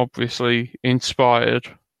 Obviously inspired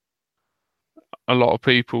a lot of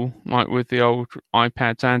people, like with the old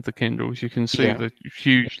iPads and the Kindles. You can see the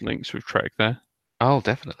huge links with Trek there. Oh,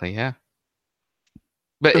 definitely, yeah.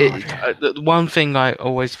 But the one thing I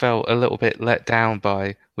always felt a little bit let down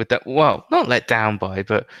by with that, well, not let down by,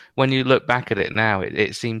 but when you look back at it now,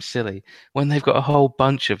 it seems silly. When they've got a whole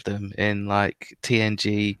bunch of them in like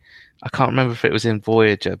TNG, I can't remember if it was in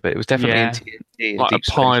Voyager, but it was definitely in TNG. Like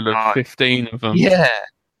a pile of 15 of them. Yeah.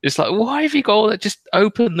 It's like, why have you got all that? Just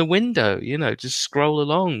open the window, just scroll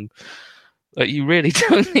along. Like, you really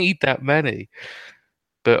don't need that many.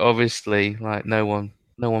 But obviously, like, no one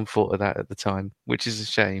thought of that at the time, which is a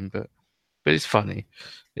shame, but it's funny.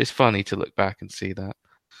 It's funny to look back and see that.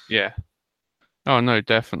 Yeah. Oh, no,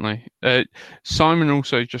 definitely. Simon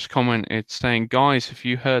also just commented saying, guys, have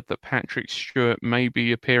you heard that Patrick Stewart may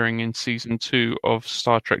be appearing in season 2 of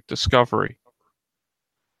Star Trek Discovery?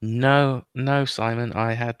 No, Simon,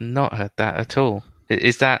 I had not heard that at all.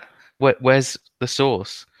 Is that where's the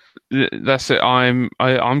source? That's it. I'm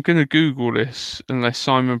going to Google this unless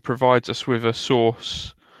Simon provides us with a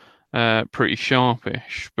source, pretty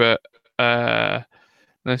sharpish. But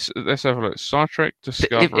Let's have a look. Star Trek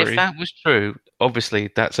Discovery. If that was true,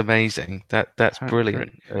 obviously that's amazing. That's Patrick.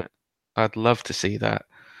 brilliant. I'd love to see that.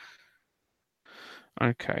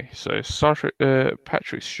 Okay, so Star Trek,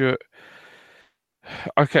 Patrick Stewart.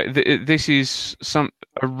 Okay, this is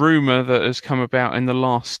a rumor that has come about in the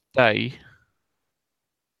last day.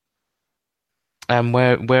 And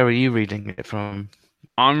where are you reading it from?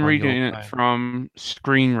 I'm reading it from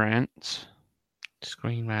Screen Rant.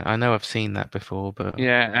 Screen Rant. I know I've seen that before, but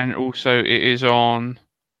yeah, and also it is on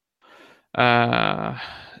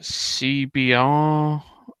CBR,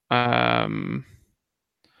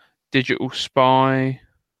 Digital Spy,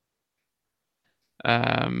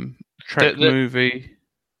 Trek Movie.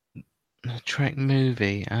 Trek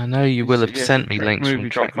Movie. I know you will have sent me links from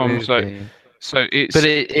Trek Movie. So it's, but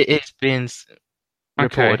it's being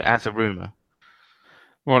reported as a rumor.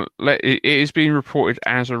 Well, it is being reported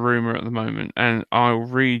as a rumor at the moment, and I'll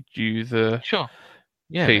read you the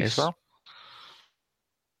piece. As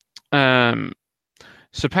well.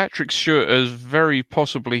 Sir Patrick Stewart has very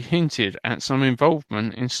possibly hinted at some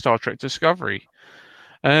involvement in Star Trek Discovery.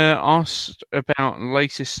 Asked about the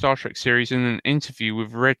latest Star Trek series in an interview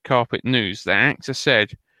with Red Carpet News, the actor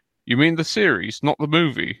said, "You mean the series, not the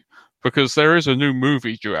movie? Because there is a new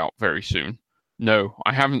movie due out very soon. No,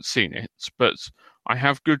 I haven't seen it, but I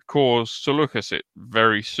have good cause to look at it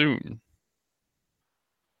very soon."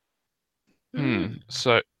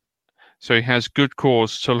 So he has good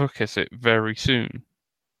cause to look at it very soon.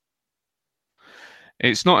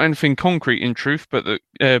 It's not anything concrete in truth, but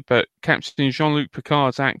Captain Jean-Luc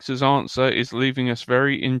Picard's actor's answer is leaving us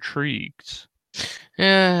very intrigued.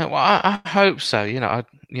 Yeah, well, I hope so.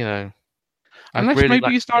 Unless maybe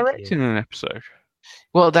he's directing an episode.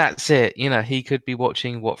 Well, that's it. He could be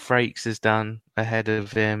watching what Frakes has done ahead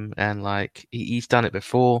of him, and he's done it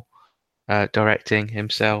before, directing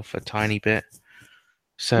himself a tiny bit.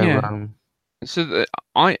 So, yeah.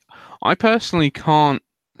 I personally can't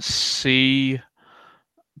see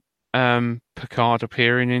Picard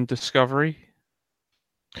appearing in Discovery.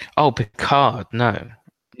 Oh, Picard, no.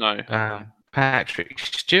 Patrick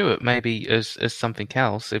Stewart maybe as something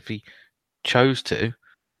else if he chose to.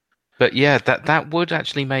 But yeah, that would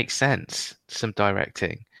actually make sense, some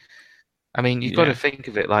directing. I mean, you've got to think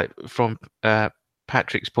of it from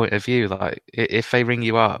Patrick's point of view. If they ring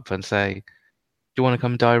you up and say, "Do you want to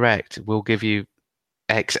come direct? We'll give you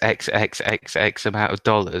X amount of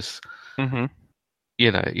dollars." Mm-hmm.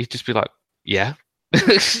 You'd just be like, "Yeah,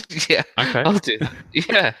 yeah, okay, I'll do that."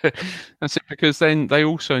 Yeah, that's it. Because then they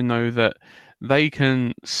also know that they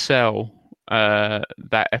can sell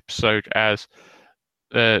that episode as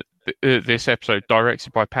this episode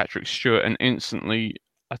directed by Patrick Stewart, and instantly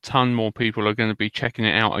a ton more people are going to be checking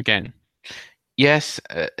it out again. Yes,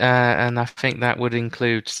 and I think that would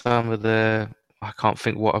include some of the, I can't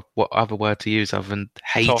think what other word to use other than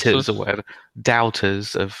haters tossers. Or whatever,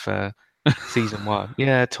 doubters of season 1.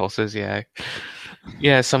 Yeah, tossers.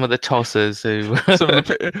 Yeah, some of the tossers who.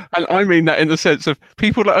 And I mean that in the sense of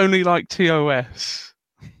people that only like TOS.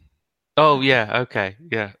 Oh yeah, okay,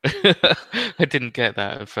 yeah. I didn't get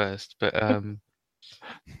that at first, but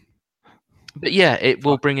yeah, it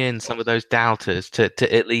will bring in some of those doubters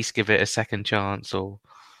to at least give it a second chance or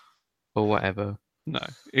whatever. No,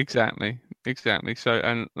 exactly. So,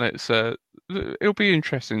 and it'll be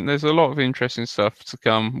interesting. There's a lot of interesting stuff to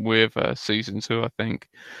come with season 2, I think.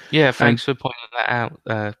 Yeah, thanks for pointing that out,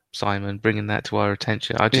 Simon, bringing that to our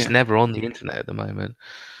attention. I'm just never on the internet at the moment.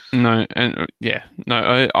 No, and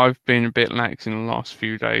I've been a bit lax in the last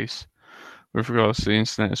few days with regards to the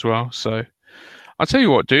internet as well. So I'll tell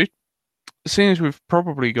you what, dude, seeing as we've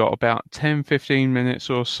probably got about 10-15 minutes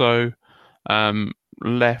or so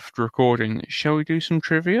left recording, shall we do some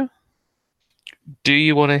trivia? Do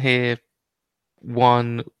you want to hear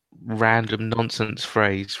one random nonsense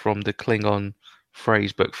phrase from the Klingon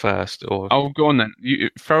phrase book first? Or go on then. You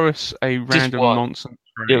throw us a random nonsense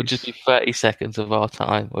phrase. It'll just be 30 seconds of our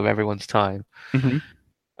time, of everyone's time. Mm-hmm.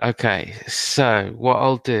 Okay, so what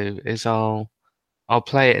I'll do is I'll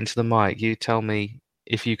play it into the mic. You tell me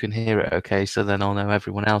if you can hear it, okay? So then I'll know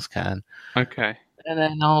everyone else can. Okay. And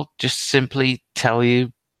then I'll just simply tell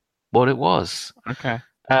you what it was. Okay.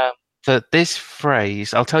 So this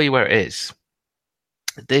phrase, I'll tell you where it is.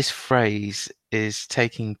 This phrase is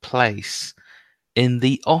taking place in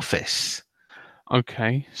the office.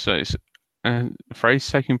 Okay, so it's a phrase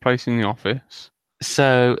taking place in the office.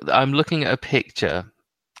 So I'm looking at a picture,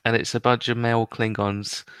 and it's a bunch of male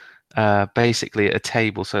Klingons basically at a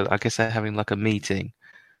table. So I guess they're having like a meeting,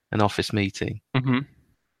 an office meeting. Mm-hmm.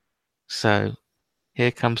 So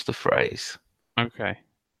here comes the phrase. Okay.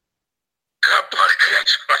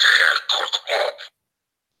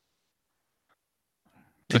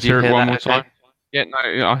 Let's hear it one more time. Yeah,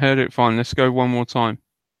 no, I heard it fine. Let's go one more time.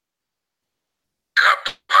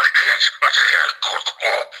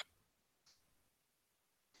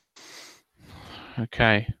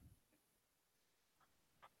 Okay.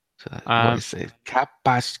 So what is it?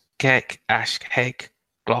 Kapaskek ashkek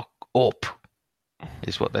glock up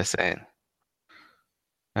is what they're saying.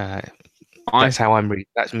 That's how I'm reading.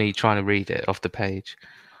 That's me trying to read it off the page.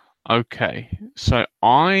 Okay, so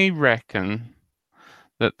I reckon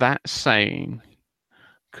that saying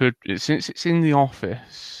could, since it's in the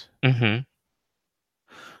office. Mm-hmm.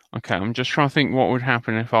 Okay, I'm just trying to think what would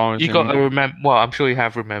happen if I was. You got to remember. Well, I'm sure you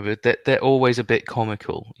have remembered that they're always a bit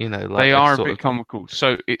comical. You know, like they are a bit comical.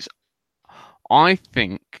 So I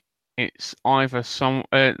think it's either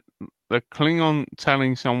the Klingon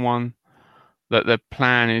telling someone that their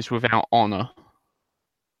plan is without honor,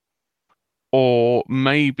 or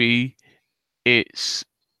maybe it's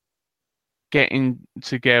getting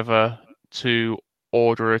together to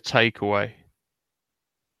order a takeaway.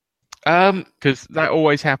 Because that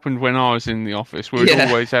always happened when I was in the office. We'd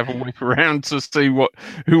always have a whip around to see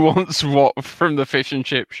who wants what from the fish and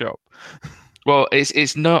chip shop. Well,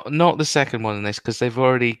 it's not the second one in this, because they've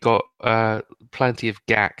already got plenty of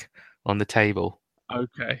gack on the table.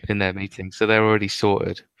 Okay. In their meeting, so they're already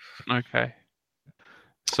sorted. Okay.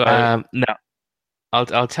 So no,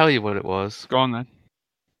 I'll tell you what it was. Go on then.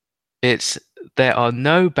 It's there are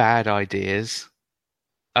no bad ideas,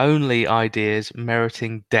 only ideas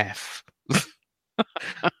meriting death.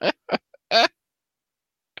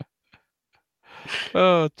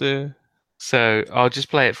 Oh dear. So I'll just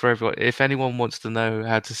play it for everyone. If anyone wants to know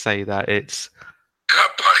how to say that, it's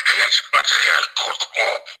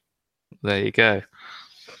there you go.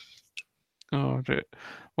 Oh dear.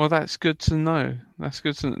 Well, that's good to know. That's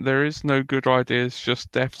good to know. There is no good ideas,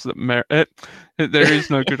 just deaths that merit. There is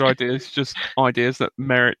no good ideas, just ideas that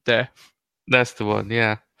merit death. That's the one.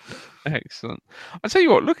 Yeah. Excellent. I tell you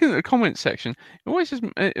what. Looking at the comment section,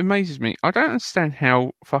 it amazes me. I don't understand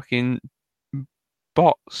how fucking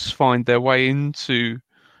bots find their way into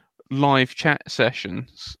live chat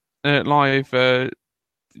sessions, because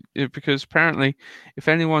apparently, if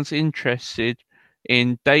anyone's interested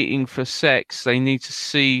in dating for sex, they need to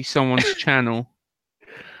see someone's channel.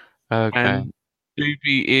 Okay. And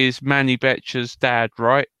Doobie is Manny Betcher's dad,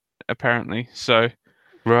 right? Apparently. So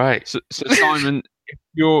right. So Simon,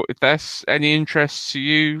 if that's any interest to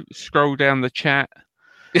you, scroll down the chat.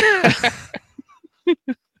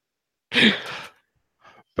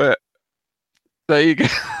 But there you go.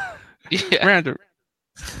 Yeah.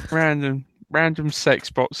 Random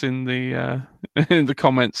sex bots in the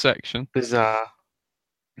comment section. Bizarre.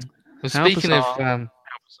 Well, speaking of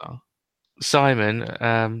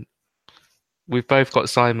Simon, we've both got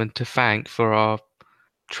Simon to thank for our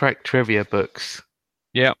Trek trivia books.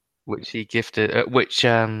 Yeah, which he gifted,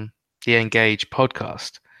 the Engage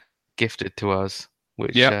podcast gifted to us.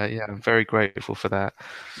 Which I'm very grateful for that.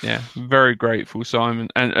 Yeah, very grateful, Simon.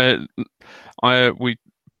 And we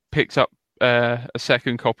picked up a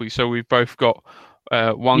second copy, so we've both got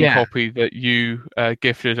one copy that you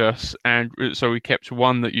gifted us, and so we kept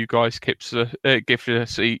one that you guys gifted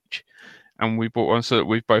us each, and we bought one so that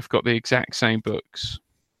we've both got the exact same books.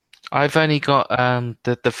 I've only got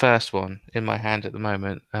the first one in my hand at the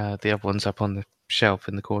moment. The other one's up on the shelf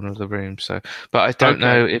in the corner of the room. So, but I don't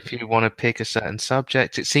know if you want to pick a certain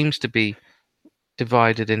subject. It seems to be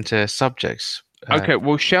divided into subjects. Okay,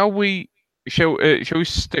 well, shall we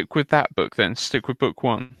stick with that book then? Stick with book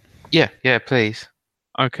one. Yeah, please.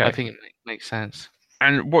 Okay, I think it makes sense.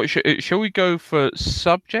 And what shall we go for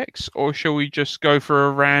subjects, or shall we just go for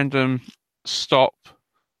a random stop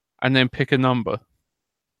and then pick a number?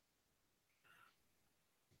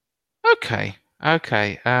 Okay.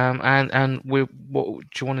 And what do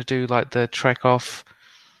you want to do? Like the Trek off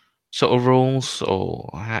sort of rules, or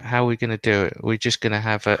how are we going to do it? We're just going to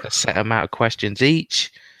have a set amount of questions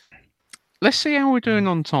each. Let's see how we're doing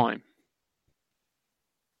on time.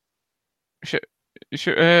 Up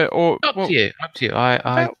to you.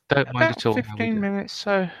 I don't mind at all. 15 minutes.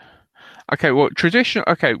 So, okay. Well, traditional.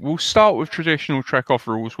 Okay, we'll start with traditional Trek off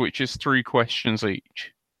rules, which is 3 questions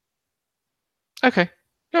each. Okay.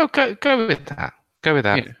 No, go with that. Go with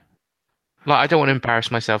that. Yeah. Like, I don't want to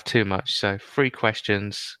embarrass myself too much, so 3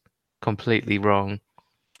 questions completely wrong.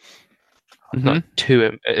 Mm-hmm. Not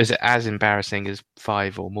too as embarrassing as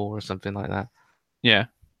 5 or more or something like that. Yeah.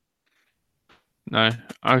 No.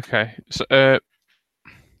 Okay. So.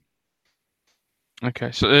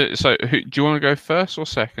 Okay. So do you want to go first or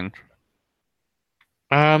second?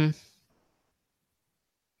 I'll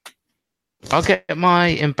get my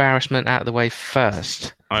embarrassment out of the way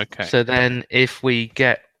first. Okay. So then if we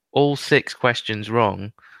get all 6 questions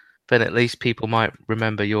wrong, then at least people might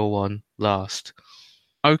remember your one last.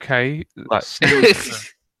 Okay. Like,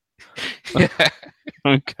 Yeah.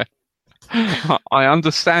 Okay. I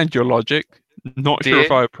understand your logic. Not sure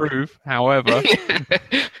if I approve, however.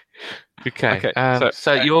 Okay.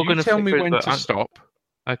 So you're you going to tell me when to stop.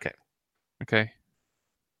 Okay. Okay.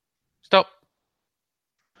 Stop.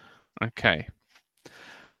 Okay.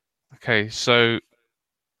 Okay, so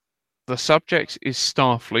the subject is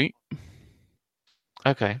Starfleet.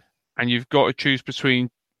 Okay. And you've got to choose between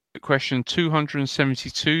question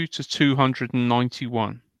 272 to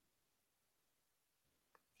 291.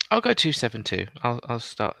 I'll go 272. I'll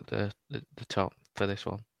start at the top for this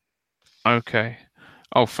one. Okay.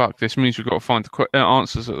 Oh fuck! This means we've got to find the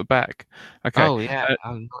answers at the back. Okay. Oh yeah,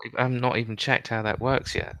 I'm not even checked how that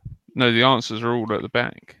works yet. No, the answers are all at the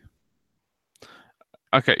back.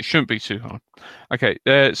 Okay, it shouldn't be too hard. Okay,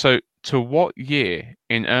 so to what year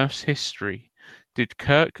in Earth's history did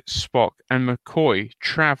Kirk, Spock, and McCoy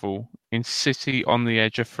travel in City on the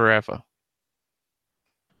Edge of Forever?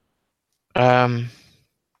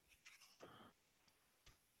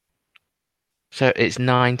 So it's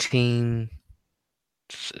 19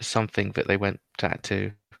 something that they went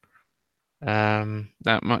to.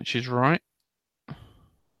 That much is right.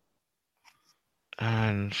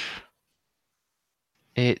 And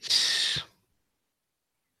it's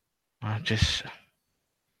I've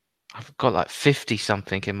got like 50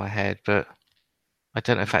 something in my head, but I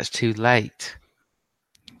don't know if that's too late.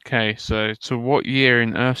 Okay, so to what year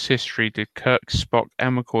in Earth's history did Kirk, Spock,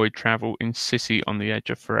 and McCoy travel in City on the Edge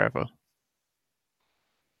of Forever?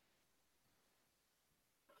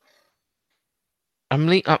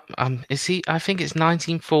 Is he? I think it's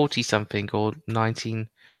 1940 something or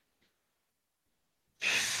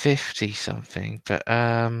 1950 something, but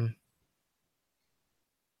I'm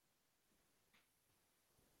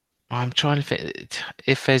trying to think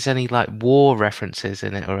if there's any like war references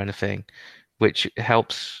in it or anything, which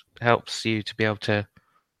helps you to be able to.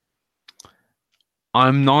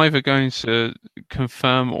 I'm neither going to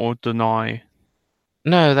confirm or deny.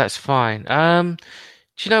 No, that's fine.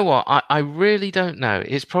 Do you know what? I really don't know.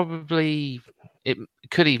 It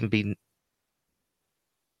could even be.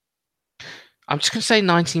 I'm just going to say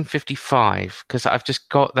 1955 because I've just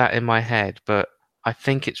got that in my head, but I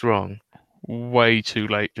think it's wrong. Way too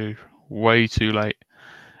late, dude. Way too late.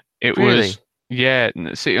 It Really? was, yeah,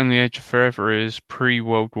 City on the Edge of Forever is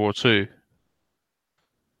pre-World War II.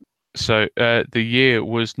 So the year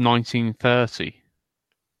was 1930.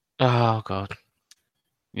 Oh, God.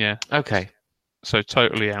 Yeah. Okay. So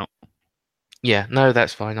totally out. Yeah, no,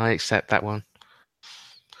 that's fine. I accept that one.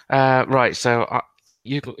 Right, so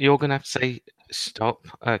you're going to have to say stop.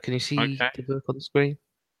 Can you see the book on the screen?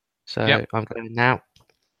 So Yep. I'm going now.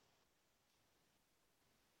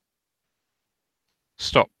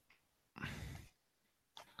 Stop.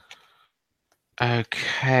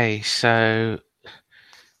 Okay, so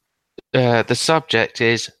the subject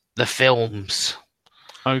is the films.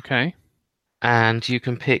 Okay. And you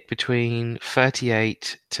can pick between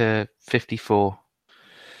 38 to 54.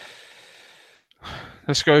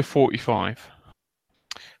 Let's go 45.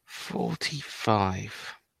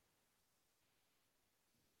 45.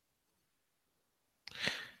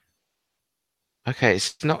 Okay,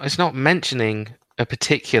 it's not mentioning a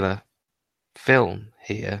particular film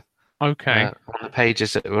here. Okay. On the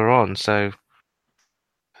pages that we're on, so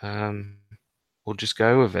we'll just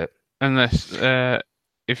go with it. Unless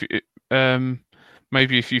if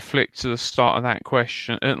maybe if you flick to the start of that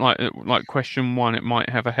question, like question 1, it might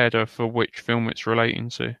have a header for which film it's relating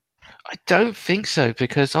to. I don't think so,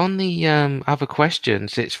 because on the other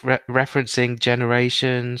questions, it's referencing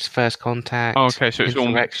Generations, First Contact, okay, so it's all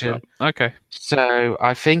mixed Insurrection. up. Okay. So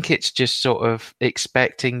I think it's just sort of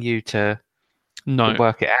expecting you to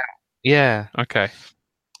work it out. Yeah. Okay.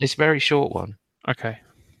 It's a very short one. Okay.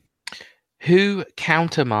 Who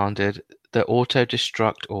countermanded the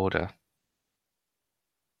auto-destruct order?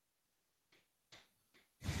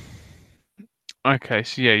 Okay,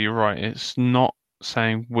 so yeah, you're right. It's not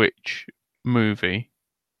saying which movie.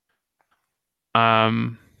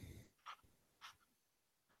 Okay,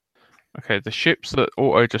 the ships that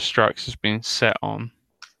auto-destructs has been set on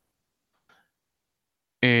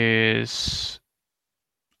is...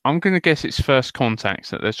 I'm going to guess it's First Contacts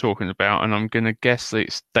that they're talking about, and I'm going to guess that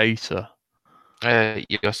it's Data.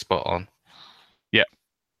 You're spot on. Yep.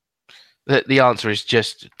 The answer is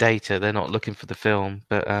just Data. They're not looking for the film,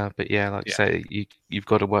 but yeah, like I say, you've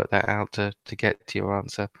got to work that out to get to your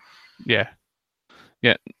answer. Yeah.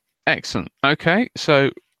 Yeah. Excellent. Okay, so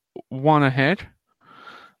 1 ahead.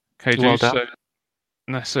 Okay, well done. So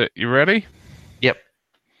And that's it. You ready? Yep.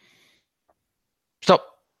 Stop.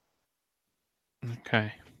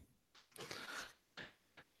 Okay.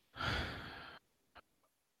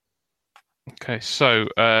 Okay, so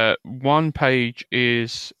one page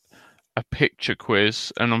is a picture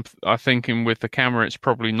quiz, and I'm thinking with the camera, it's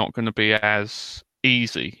probably not going to be as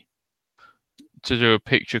easy to do a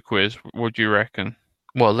picture quiz. What do you reckon?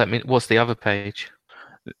 Well, what's the other page?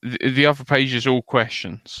 The other page is all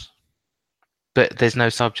questions. But there's no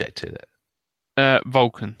subject to it.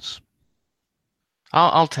 Vulcans.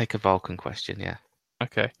 I'll take a Vulcan question, yeah.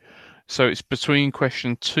 Okay. So it's between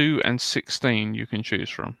question 2 and 16 you can choose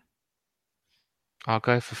from. I'll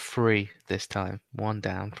go for 3 this time. 1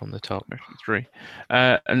 down from the top. Question 3.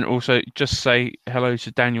 And also just say hello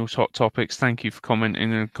to Daniel's Hot Topics. Thank you for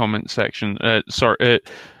commenting in the comment section.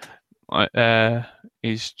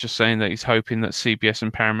 He's just saying that he's hoping that CBS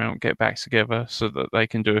and Paramount get back together so that they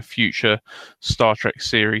can do a future Star Trek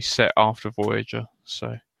series set after Voyager.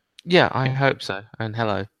 So yeah, I hope so. And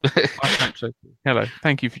hello. I hope so too. Hello.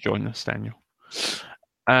 Thank you for joining us, Daniel.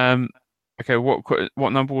 Okay, what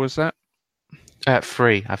number was that?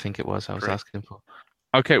 3, I think it was. I was asking for.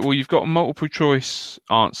 Okay, well you've got a multiple choice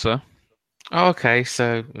answer. Oh, okay,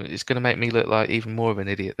 so it's going to make me look like even more of an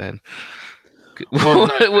idiot then. Well,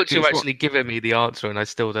 no, what you're actually giving me the answer and I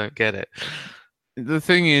still don't get it. The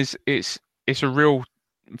thing is, it's a real.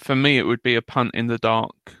 For me, it would be a punt in the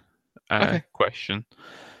dark question.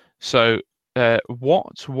 So,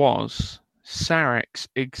 what was Sarek's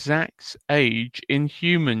exact age in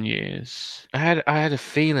human years? I had a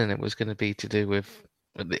feeling it was going to be to do with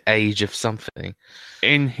the age of something.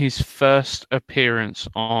 In his first appearance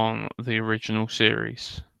on the original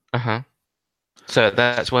series. Uh-huh. So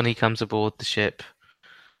that's when he comes aboard the ship.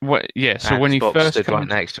 What? Yeah. So when he Spock first stood right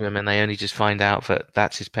next to him, and they only just find out that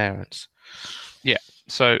that's his parents. Yeah.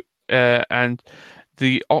 So and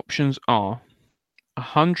the options are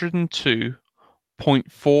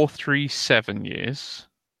 102.437 years,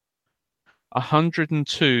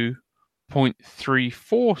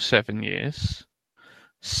 102.347 years,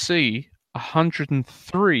 C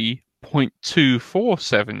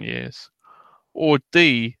 103.247 years, or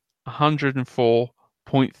D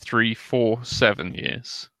 104.347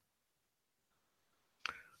 years.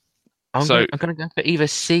 I'm going to go for either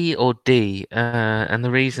C or D, and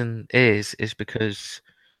the reason is because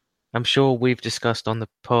I'm sure we've discussed on the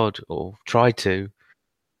pod, or tried to,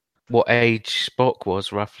 what age Spock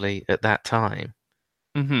was roughly at that time.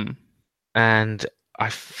 Mm-hmm. And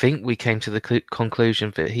I think we came to the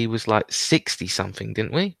conclusion that he was like 60-something,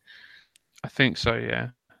 didn't we? I think so, yeah.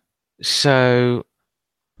 So,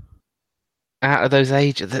 out of those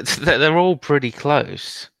ages, they're all pretty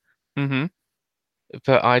close. Mm-hmm.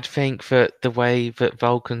 But I'd think that the way that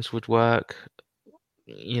Vulcans would work,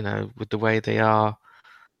 with the way they are,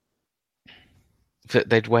 that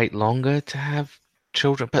they'd wait longer to have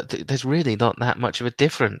children. But there's really not that much of a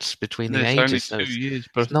difference between the ages. There's only 2 years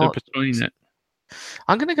between it.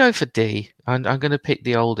 I'm going to go for D. I'm going to pick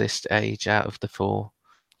the oldest age out of the 4.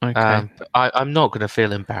 Okay. I'm not going to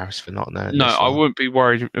feel embarrassed for not knowing. No, this I one. wouldn't be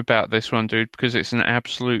worried about this one, dude, because it's an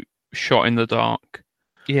absolute shot in the dark.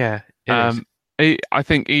 Yeah. It is. I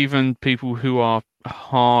think even people who are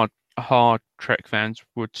hard Trek fans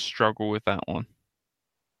would struggle with that one.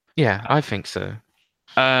 Yeah, I think so.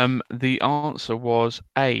 The answer was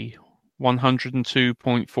A,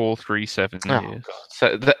 102.437 years. God.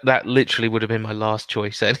 So that literally would have been my last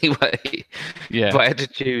choice anyway. Yeah. If I had to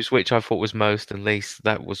choose which I thought was most and least,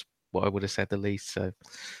 that was what I would have said the least. So,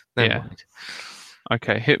 never mind.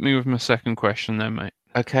 Okay, hit me with my second question then, mate.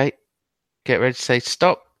 Okay, get ready to say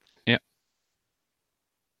stop. Yep.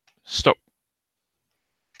 Stop.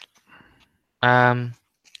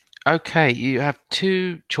 Okay, you have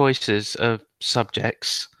 2 choices of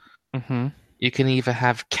subjects. Mm-hmm. You can either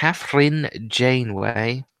have Catherine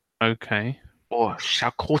Janeway. Okay. Or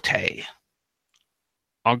Chakotay.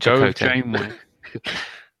 I'll go with Janeway.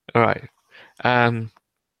 All right. And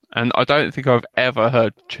I don't think I've ever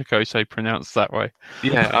heard Chakotay pronounced that way.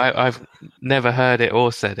 Yeah, I've never heard it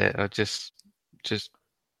or said it. I'm just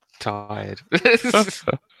tired.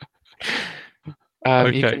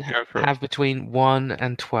 Okay, you can go for it. have between 1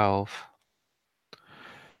 and 12.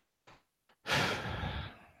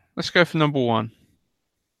 Let's go for number 1.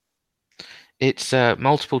 It's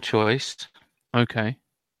multiple choice. Okay.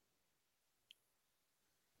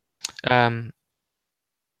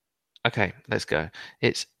 Okay, let's go.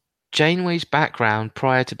 It's Janeway's background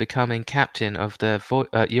prior to becoming captain of the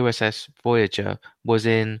USS Voyager was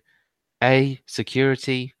in A,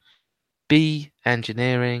 security, B,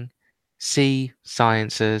 engineering, C,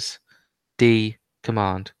 sciences, D,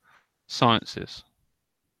 command. Sciences.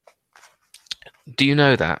 Do you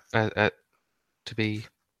know that to be?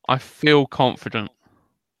 I feel confident.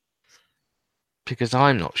 Because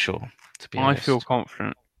I'm not sure, to be honest. I feel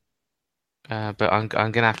confident. But I'm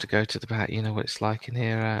gonna have to go to the back. You know what it's like in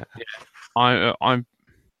here. I'm.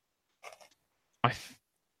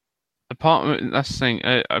 Apartment. That's the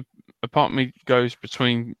thing. Apartment goes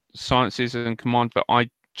between sciences and command, but I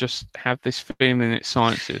just have this feeling it's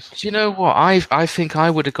sciences. Do you know what? I think I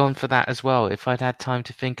would have gone for that as well if I'd had time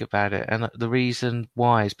to think about it. And the reason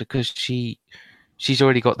why is because she's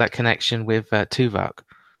already got that connection with Tuvok.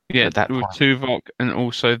 Yeah, at that with point. Tuvok, and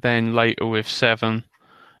also then later with Seven,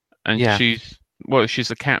 and she's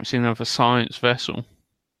the captain of a science vessel.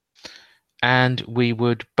 And we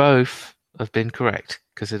would both have been correct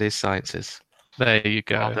because it is sciences. There you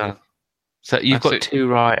go. Well done. So you've got 2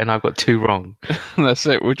 right, and I've got 2 wrong. That's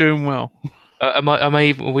it. We're doing well. Are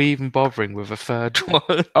we even bothering with a third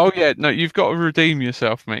one? Oh yeah, no, you've got to redeem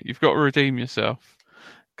yourself, mate. You've got to redeem yourself.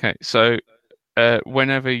 Okay, so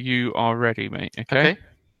whenever you are ready, mate. Okay.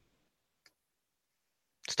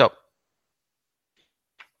 Stop.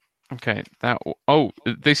 Okay.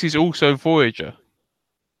 This is also Voyager.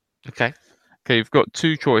 Okay. Okay, you've got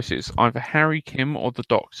 2 choices: either Harry Kim or the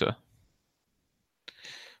Doctor.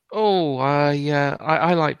 Oh,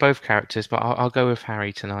 I like both characters, but I'll go with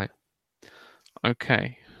Harry tonight.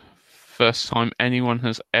 Okay. First time anyone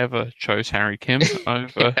has ever chose Harry Kim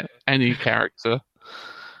over any character.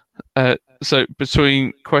 So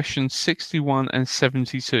between questions 61 and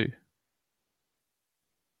 72.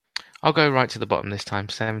 I'll go right to the bottom this time,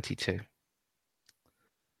 72.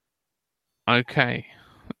 Okay.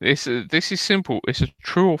 This is simple. It's a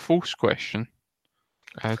true or false question.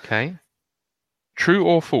 Okay. True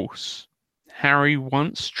or false? Harry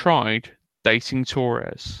once tried dating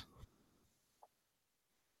Torres.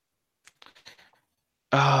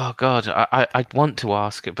 Oh God, I'd want to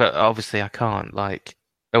ask it, but obviously I can't. Like,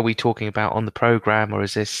 are we talking about on the program, or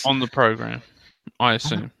is this on the program? I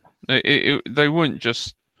assume they wouldn't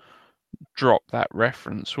just drop that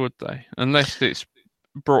reference, would they? Unless it's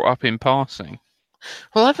brought up in passing.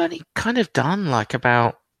 Well, I've only kind of done like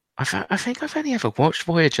about. I think I've only ever watched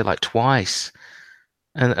Voyager like twice,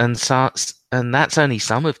 and that's only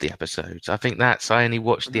some of the episodes. I think I only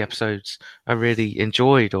watched the episodes I really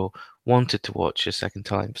enjoyed or wanted to watch a second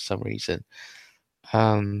time for some reason.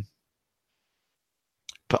 But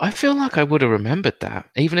I feel like I would have remembered that,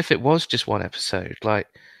 even if it was just one episode. Like,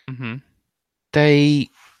 they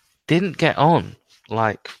didn't get on,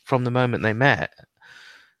 like, from the moment they met.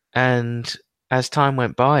 And as time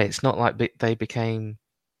went by, it's not like they became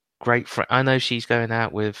great friends. I know she's going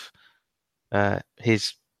out with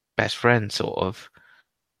his best friend, sort of.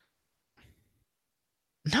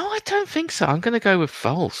 No, I don't think so. I'm going to go with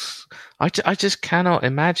false. I just cannot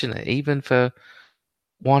imagine it, even for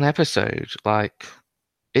one episode. Like,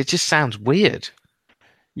 it just sounds weird.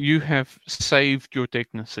 You have saved your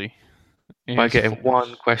dignity by getting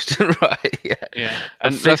one question right. Yeah.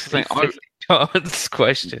 And that's the thing. Chance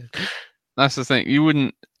question. That's the thing. You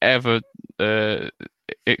wouldn't ever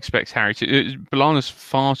expect Harry to. B'Elanna's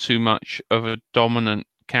far too much of a dominant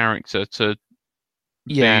character to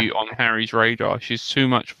be on Harry's radar. She's too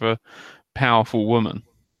much of a powerful woman.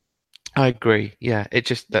 I agree. Yeah, it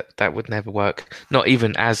just that would never work. Not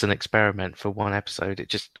even as an experiment for one episode. It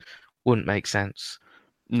just wouldn't make sense.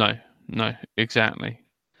 No, exactly.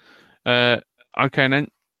 Okay, then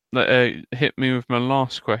hit me with my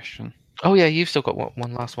last question. Oh yeah, you've still got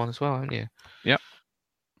one last one as well, haven't you? Yep.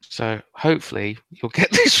 So hopefully you'll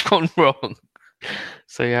get this one wrong.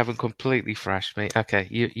 So you haven't completely thrashed me. Okay,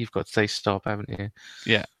 you've got to say stop, haven't you?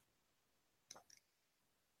 Yeah.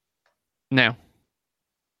 Now.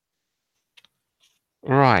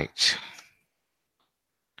 Right.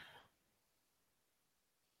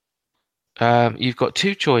 You've got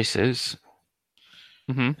 2 choices.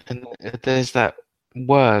 And there's that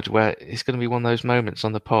word where it's going to be one of those moments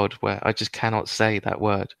on the pod where I just cannot say that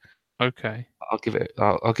word. Okay. I'll give it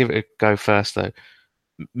a go first though.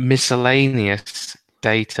 Miscellaneous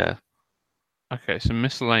data. Okay, so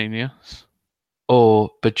miscellaneous. Or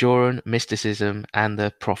Bajoran mysticism and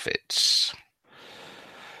the prophets.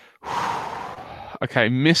 Okay,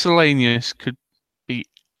 miscellaneous could be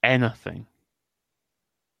anything.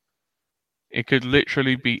 It could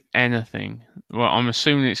literally be anything. Well, I'm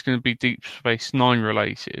assuming it's going to be Deep Space Nine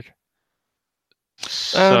related.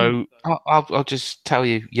 So I'll just tell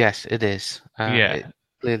you, yes, it is. It's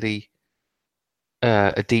clearly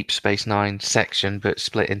a Deep Space Nine section, but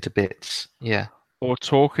split into bits. Yeah. Or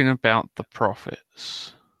talking about the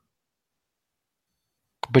prophets.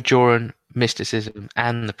 Bajoran mysticism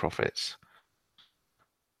and the prophets.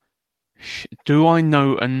 Do I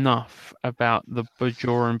know enough about the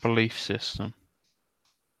Bajoran belief system?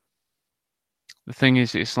 The thing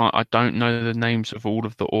is, it's like I don't know the names of all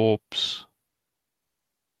of the orbs.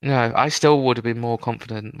 No, I still would have been more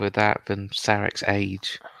confident with that than Sarek's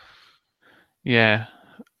age. Yeah,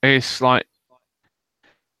 it's like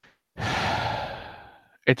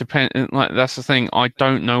it depends. Like that's the thing. I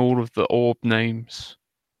don't know all of the orb names,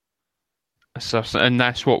 and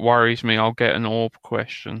that's what worries me. I'll get an orb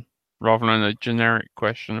question rather than a generic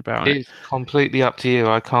question about it. It's completely up to you.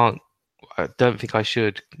 I don't think I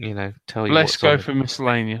should, tell you. Let's go for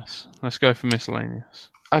miscellaneous.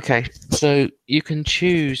 Okay, so you can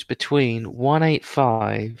choose between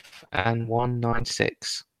 185 and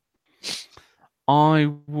 196.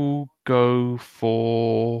 I will go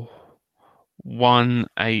for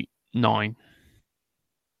 189.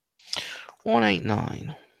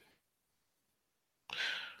 189.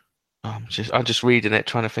 I'm just reading it,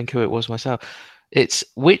 trying to think who it was myself. It's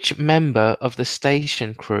which member of the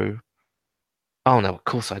station crew. Oh no, of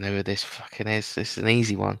course I know who this fucking is. This is an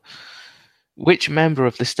easy one. Which member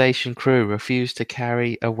of the station crew refused to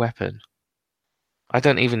carry a weapon? I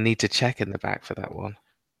don't even need to check in the back for that one.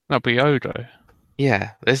 That'd be Odo.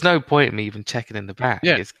 Yeah, there's no point in me even checking in the back.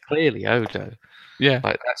 Yeah. It's clearly Odo. Yeah.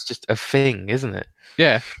 Like, that's just a thing, isn't it?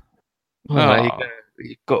 Yeah. Well, there you go.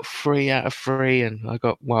 You got 3 out of 3, and I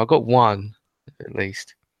got 1 at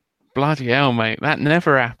least. Bloody hell, mate! That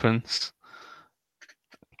never happens.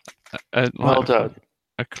 Well done.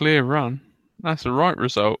 A clear run. That's the right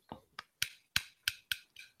result.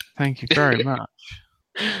 Thank you very much.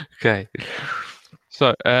 Okay.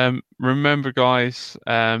 So, remember, guys,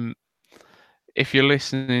 if you're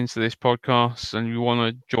listening to this podcast and you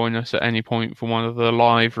want to join us at any point for one of the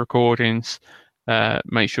live recordings,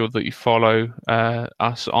 make sure that you follow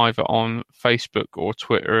us either on Facebook or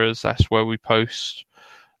Twitter, as that's where we post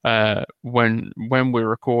when we're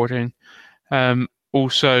recording.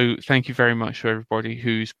 Also, thank you very much to everybody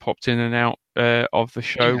who's popped in and out of the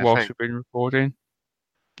show whilst we've been recording.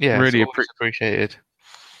 Yeah, really appreciated.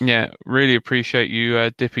 Yeah, really appreciate you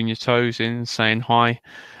dipping your toes in and saying hi.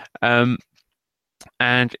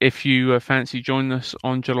 And if you fancy joining us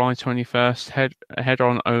on July 21st, head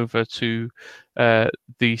on over to the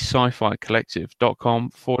sci-fi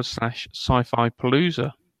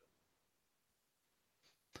collective.com/sci-fi-palooza.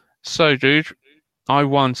 So, dude, I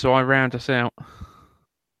won, so I round us out.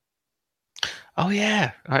 Oh,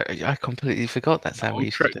 yeah. I completely forgot that's how we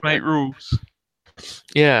used to do it. Trekmate rules.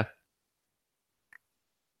 Yeah.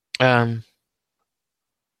 So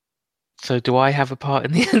do I have a part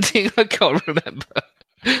in the ending? I can't remember.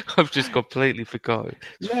 I've just completely forgotten.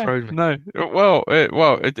 No. Well,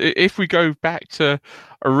 if we go back to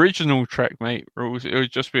original Trekmate rules, it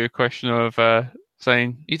would just be a question of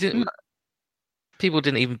saying you didn't. People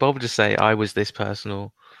didn't even bother to say I was this person,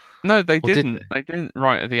 or no, they didn't. They didn't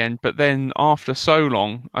right at the end. But then after so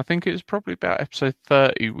long, I think it was probably about episode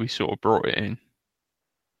 30 we sort of brought it in.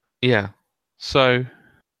 Yeah. So,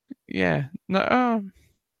 yeah. No.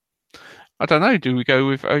 I don't know. Do we go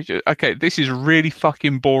with... Okay, this is a really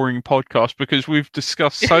fucking boring podcast because we've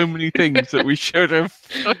discussed so many things that we should have...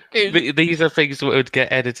 These are things that would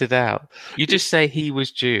get edited out. You just say he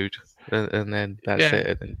was Jude, and then that's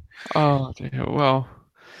it. Oh, dear. Well,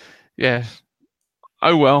 yeah.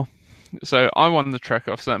 Oh, well. So I won the trek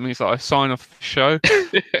off, so that means that I sign off the show.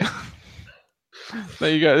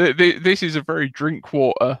 There you go. This is a very drink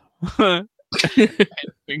water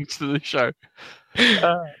things to the show.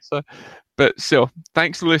 But still,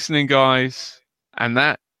 thanks for listening, guys. And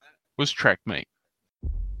that was Trekmate.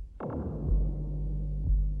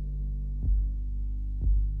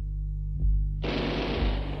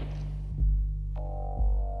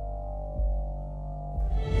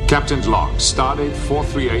 Captain's log, stardate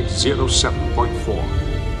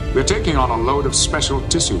 43807.4. We're taking on a load of special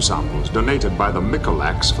tissue samples donated by the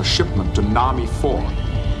Mikolax for shipment to Nami 4.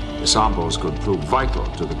 The samples could prove vital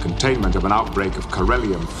to the containment of an outbreak of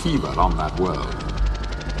Corellium fever on that world.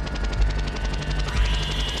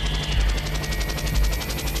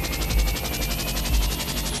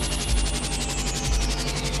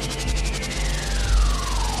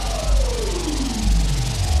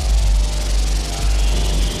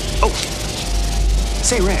 Oh!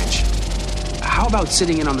 Say, Reg, how about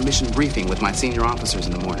sitting in on the mission briefing with my senior officers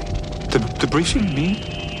in the morning? The briefing? Me?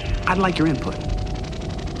 I'd like your input.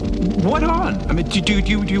 What on? I mean, do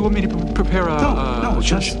you want me to prepare a... No,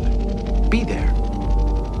 just be there.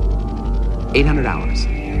 800 hours.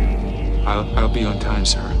 I'll be on time,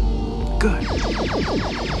 sir. Good.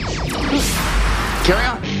 Carry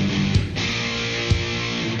on.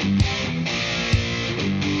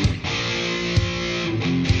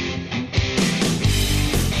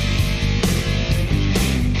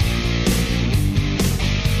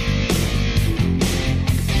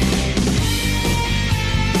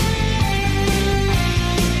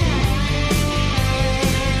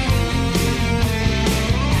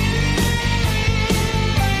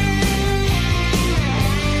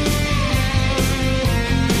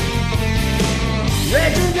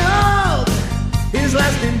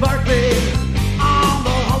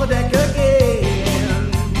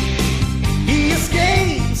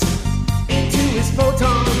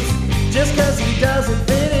 doesn't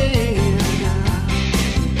fit in.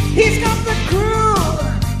 He's got the crew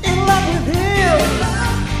in love with him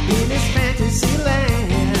in his fantasy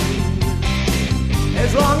land.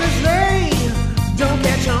 As long as they don't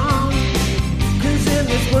catch on, 'cause in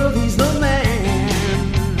this world he's the man.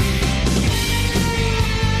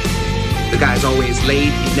 The guy's always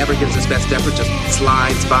late, he never gives his best effort, just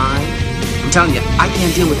slides by. I'm telling you, I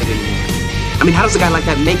can't deal with it anymore. I mean, how does a guy like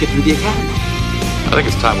that make it through the academy? I think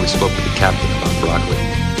it's time we spoke to the captain about broccoli.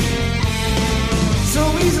 So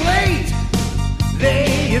he's late.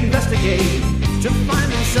 They investigate to find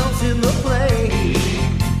themselves in the play.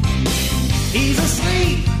 He's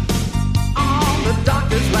asleep on the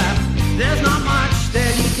doctor's lap. There's not much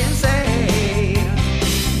that he can say.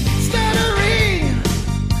 Stuttering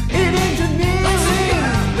in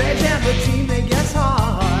engineering, they jam the team that gets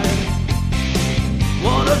hard.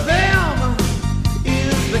 One of them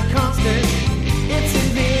is the constant. It's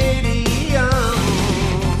NVIDIA.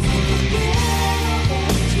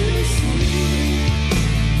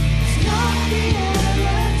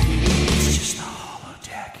 It's just a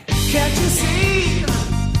holodeck. Can't you see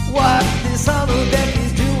what this holodeck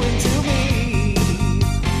is doing to me?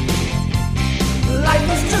 Life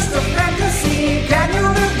is just a fantasy. Can you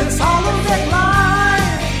live this holodeck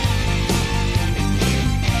life?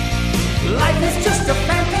 Life is just a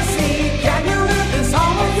fantasy. Can you live this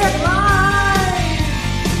holodeck life?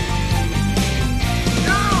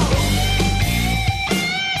 No.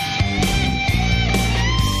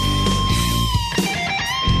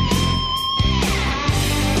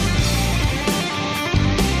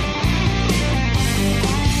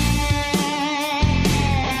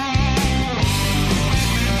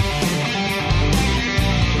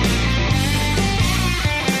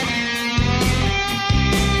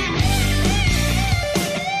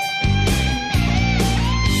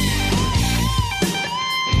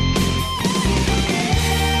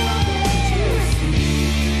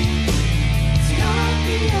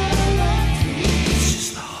 It's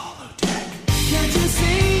just a holodeck. Can't you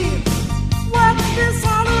see what this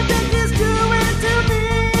holodeck is doing to me?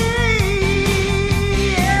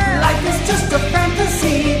 Life is just a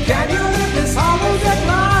fantasy. Can you live this holodeck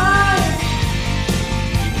life?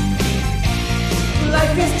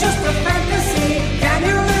 Life is just a fantasy. Can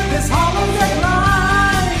you live this holodeck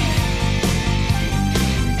life?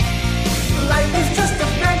 Life is just a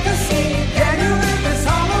fantasy. Can you live this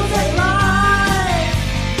holodeck life?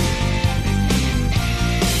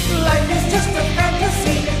 Life is just a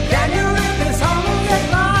fantasy. Can you live this holodeck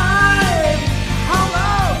life?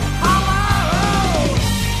 Hello, hello.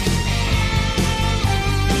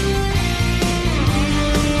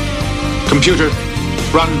 Computer,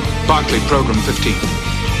 run Barclay Program 15.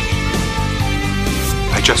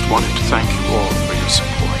 I just wanted to thank you all for your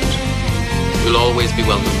support. You'll always be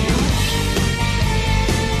welcome here.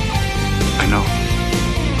 I know.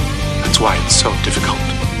 That's why it's so difficult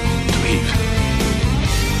to leave.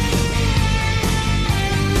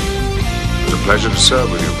 It was a pleasure to serve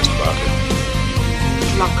with you, Mr. Barclay.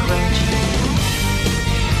 Good luck, Reg.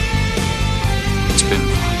 It's been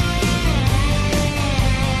fun.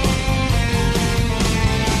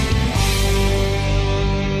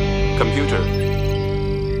 Computer.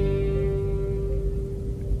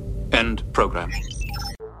 End program.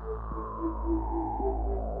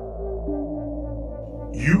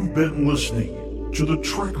 You've been listening to the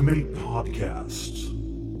TrekMate Podcast.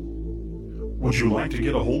 Would you like to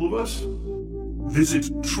get a hold of us?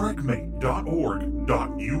 Visit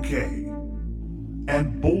trekmate.org.uk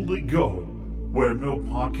and boldly go where no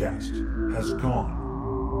podcast has gone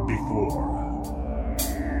before.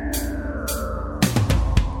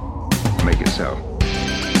 Make it so.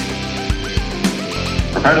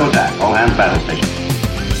 Prepare to attack. All hands battle station.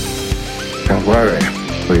 Don't worry.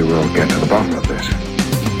 We will get to the bottom of this.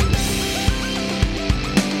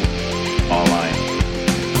 All right.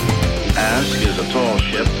 Ask is a tall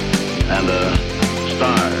ship and a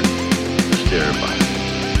star to steer by.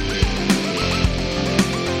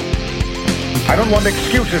 I don't want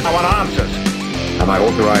excuses. I want answers. Am I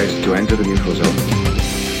authorized to enter the neutral zone?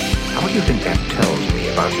 How do you think that tells me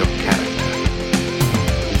about your character?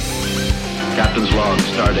 Captain's log,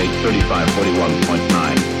 stardate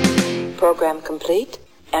 3541.9. Program complete.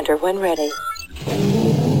 Enter when ready.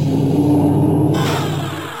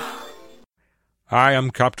 I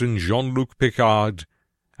am Captain Jean-Luc Picard,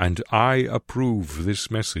 and I approve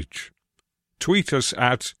this message. Tweet us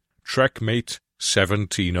at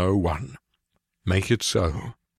TrekMate1701. Make it so.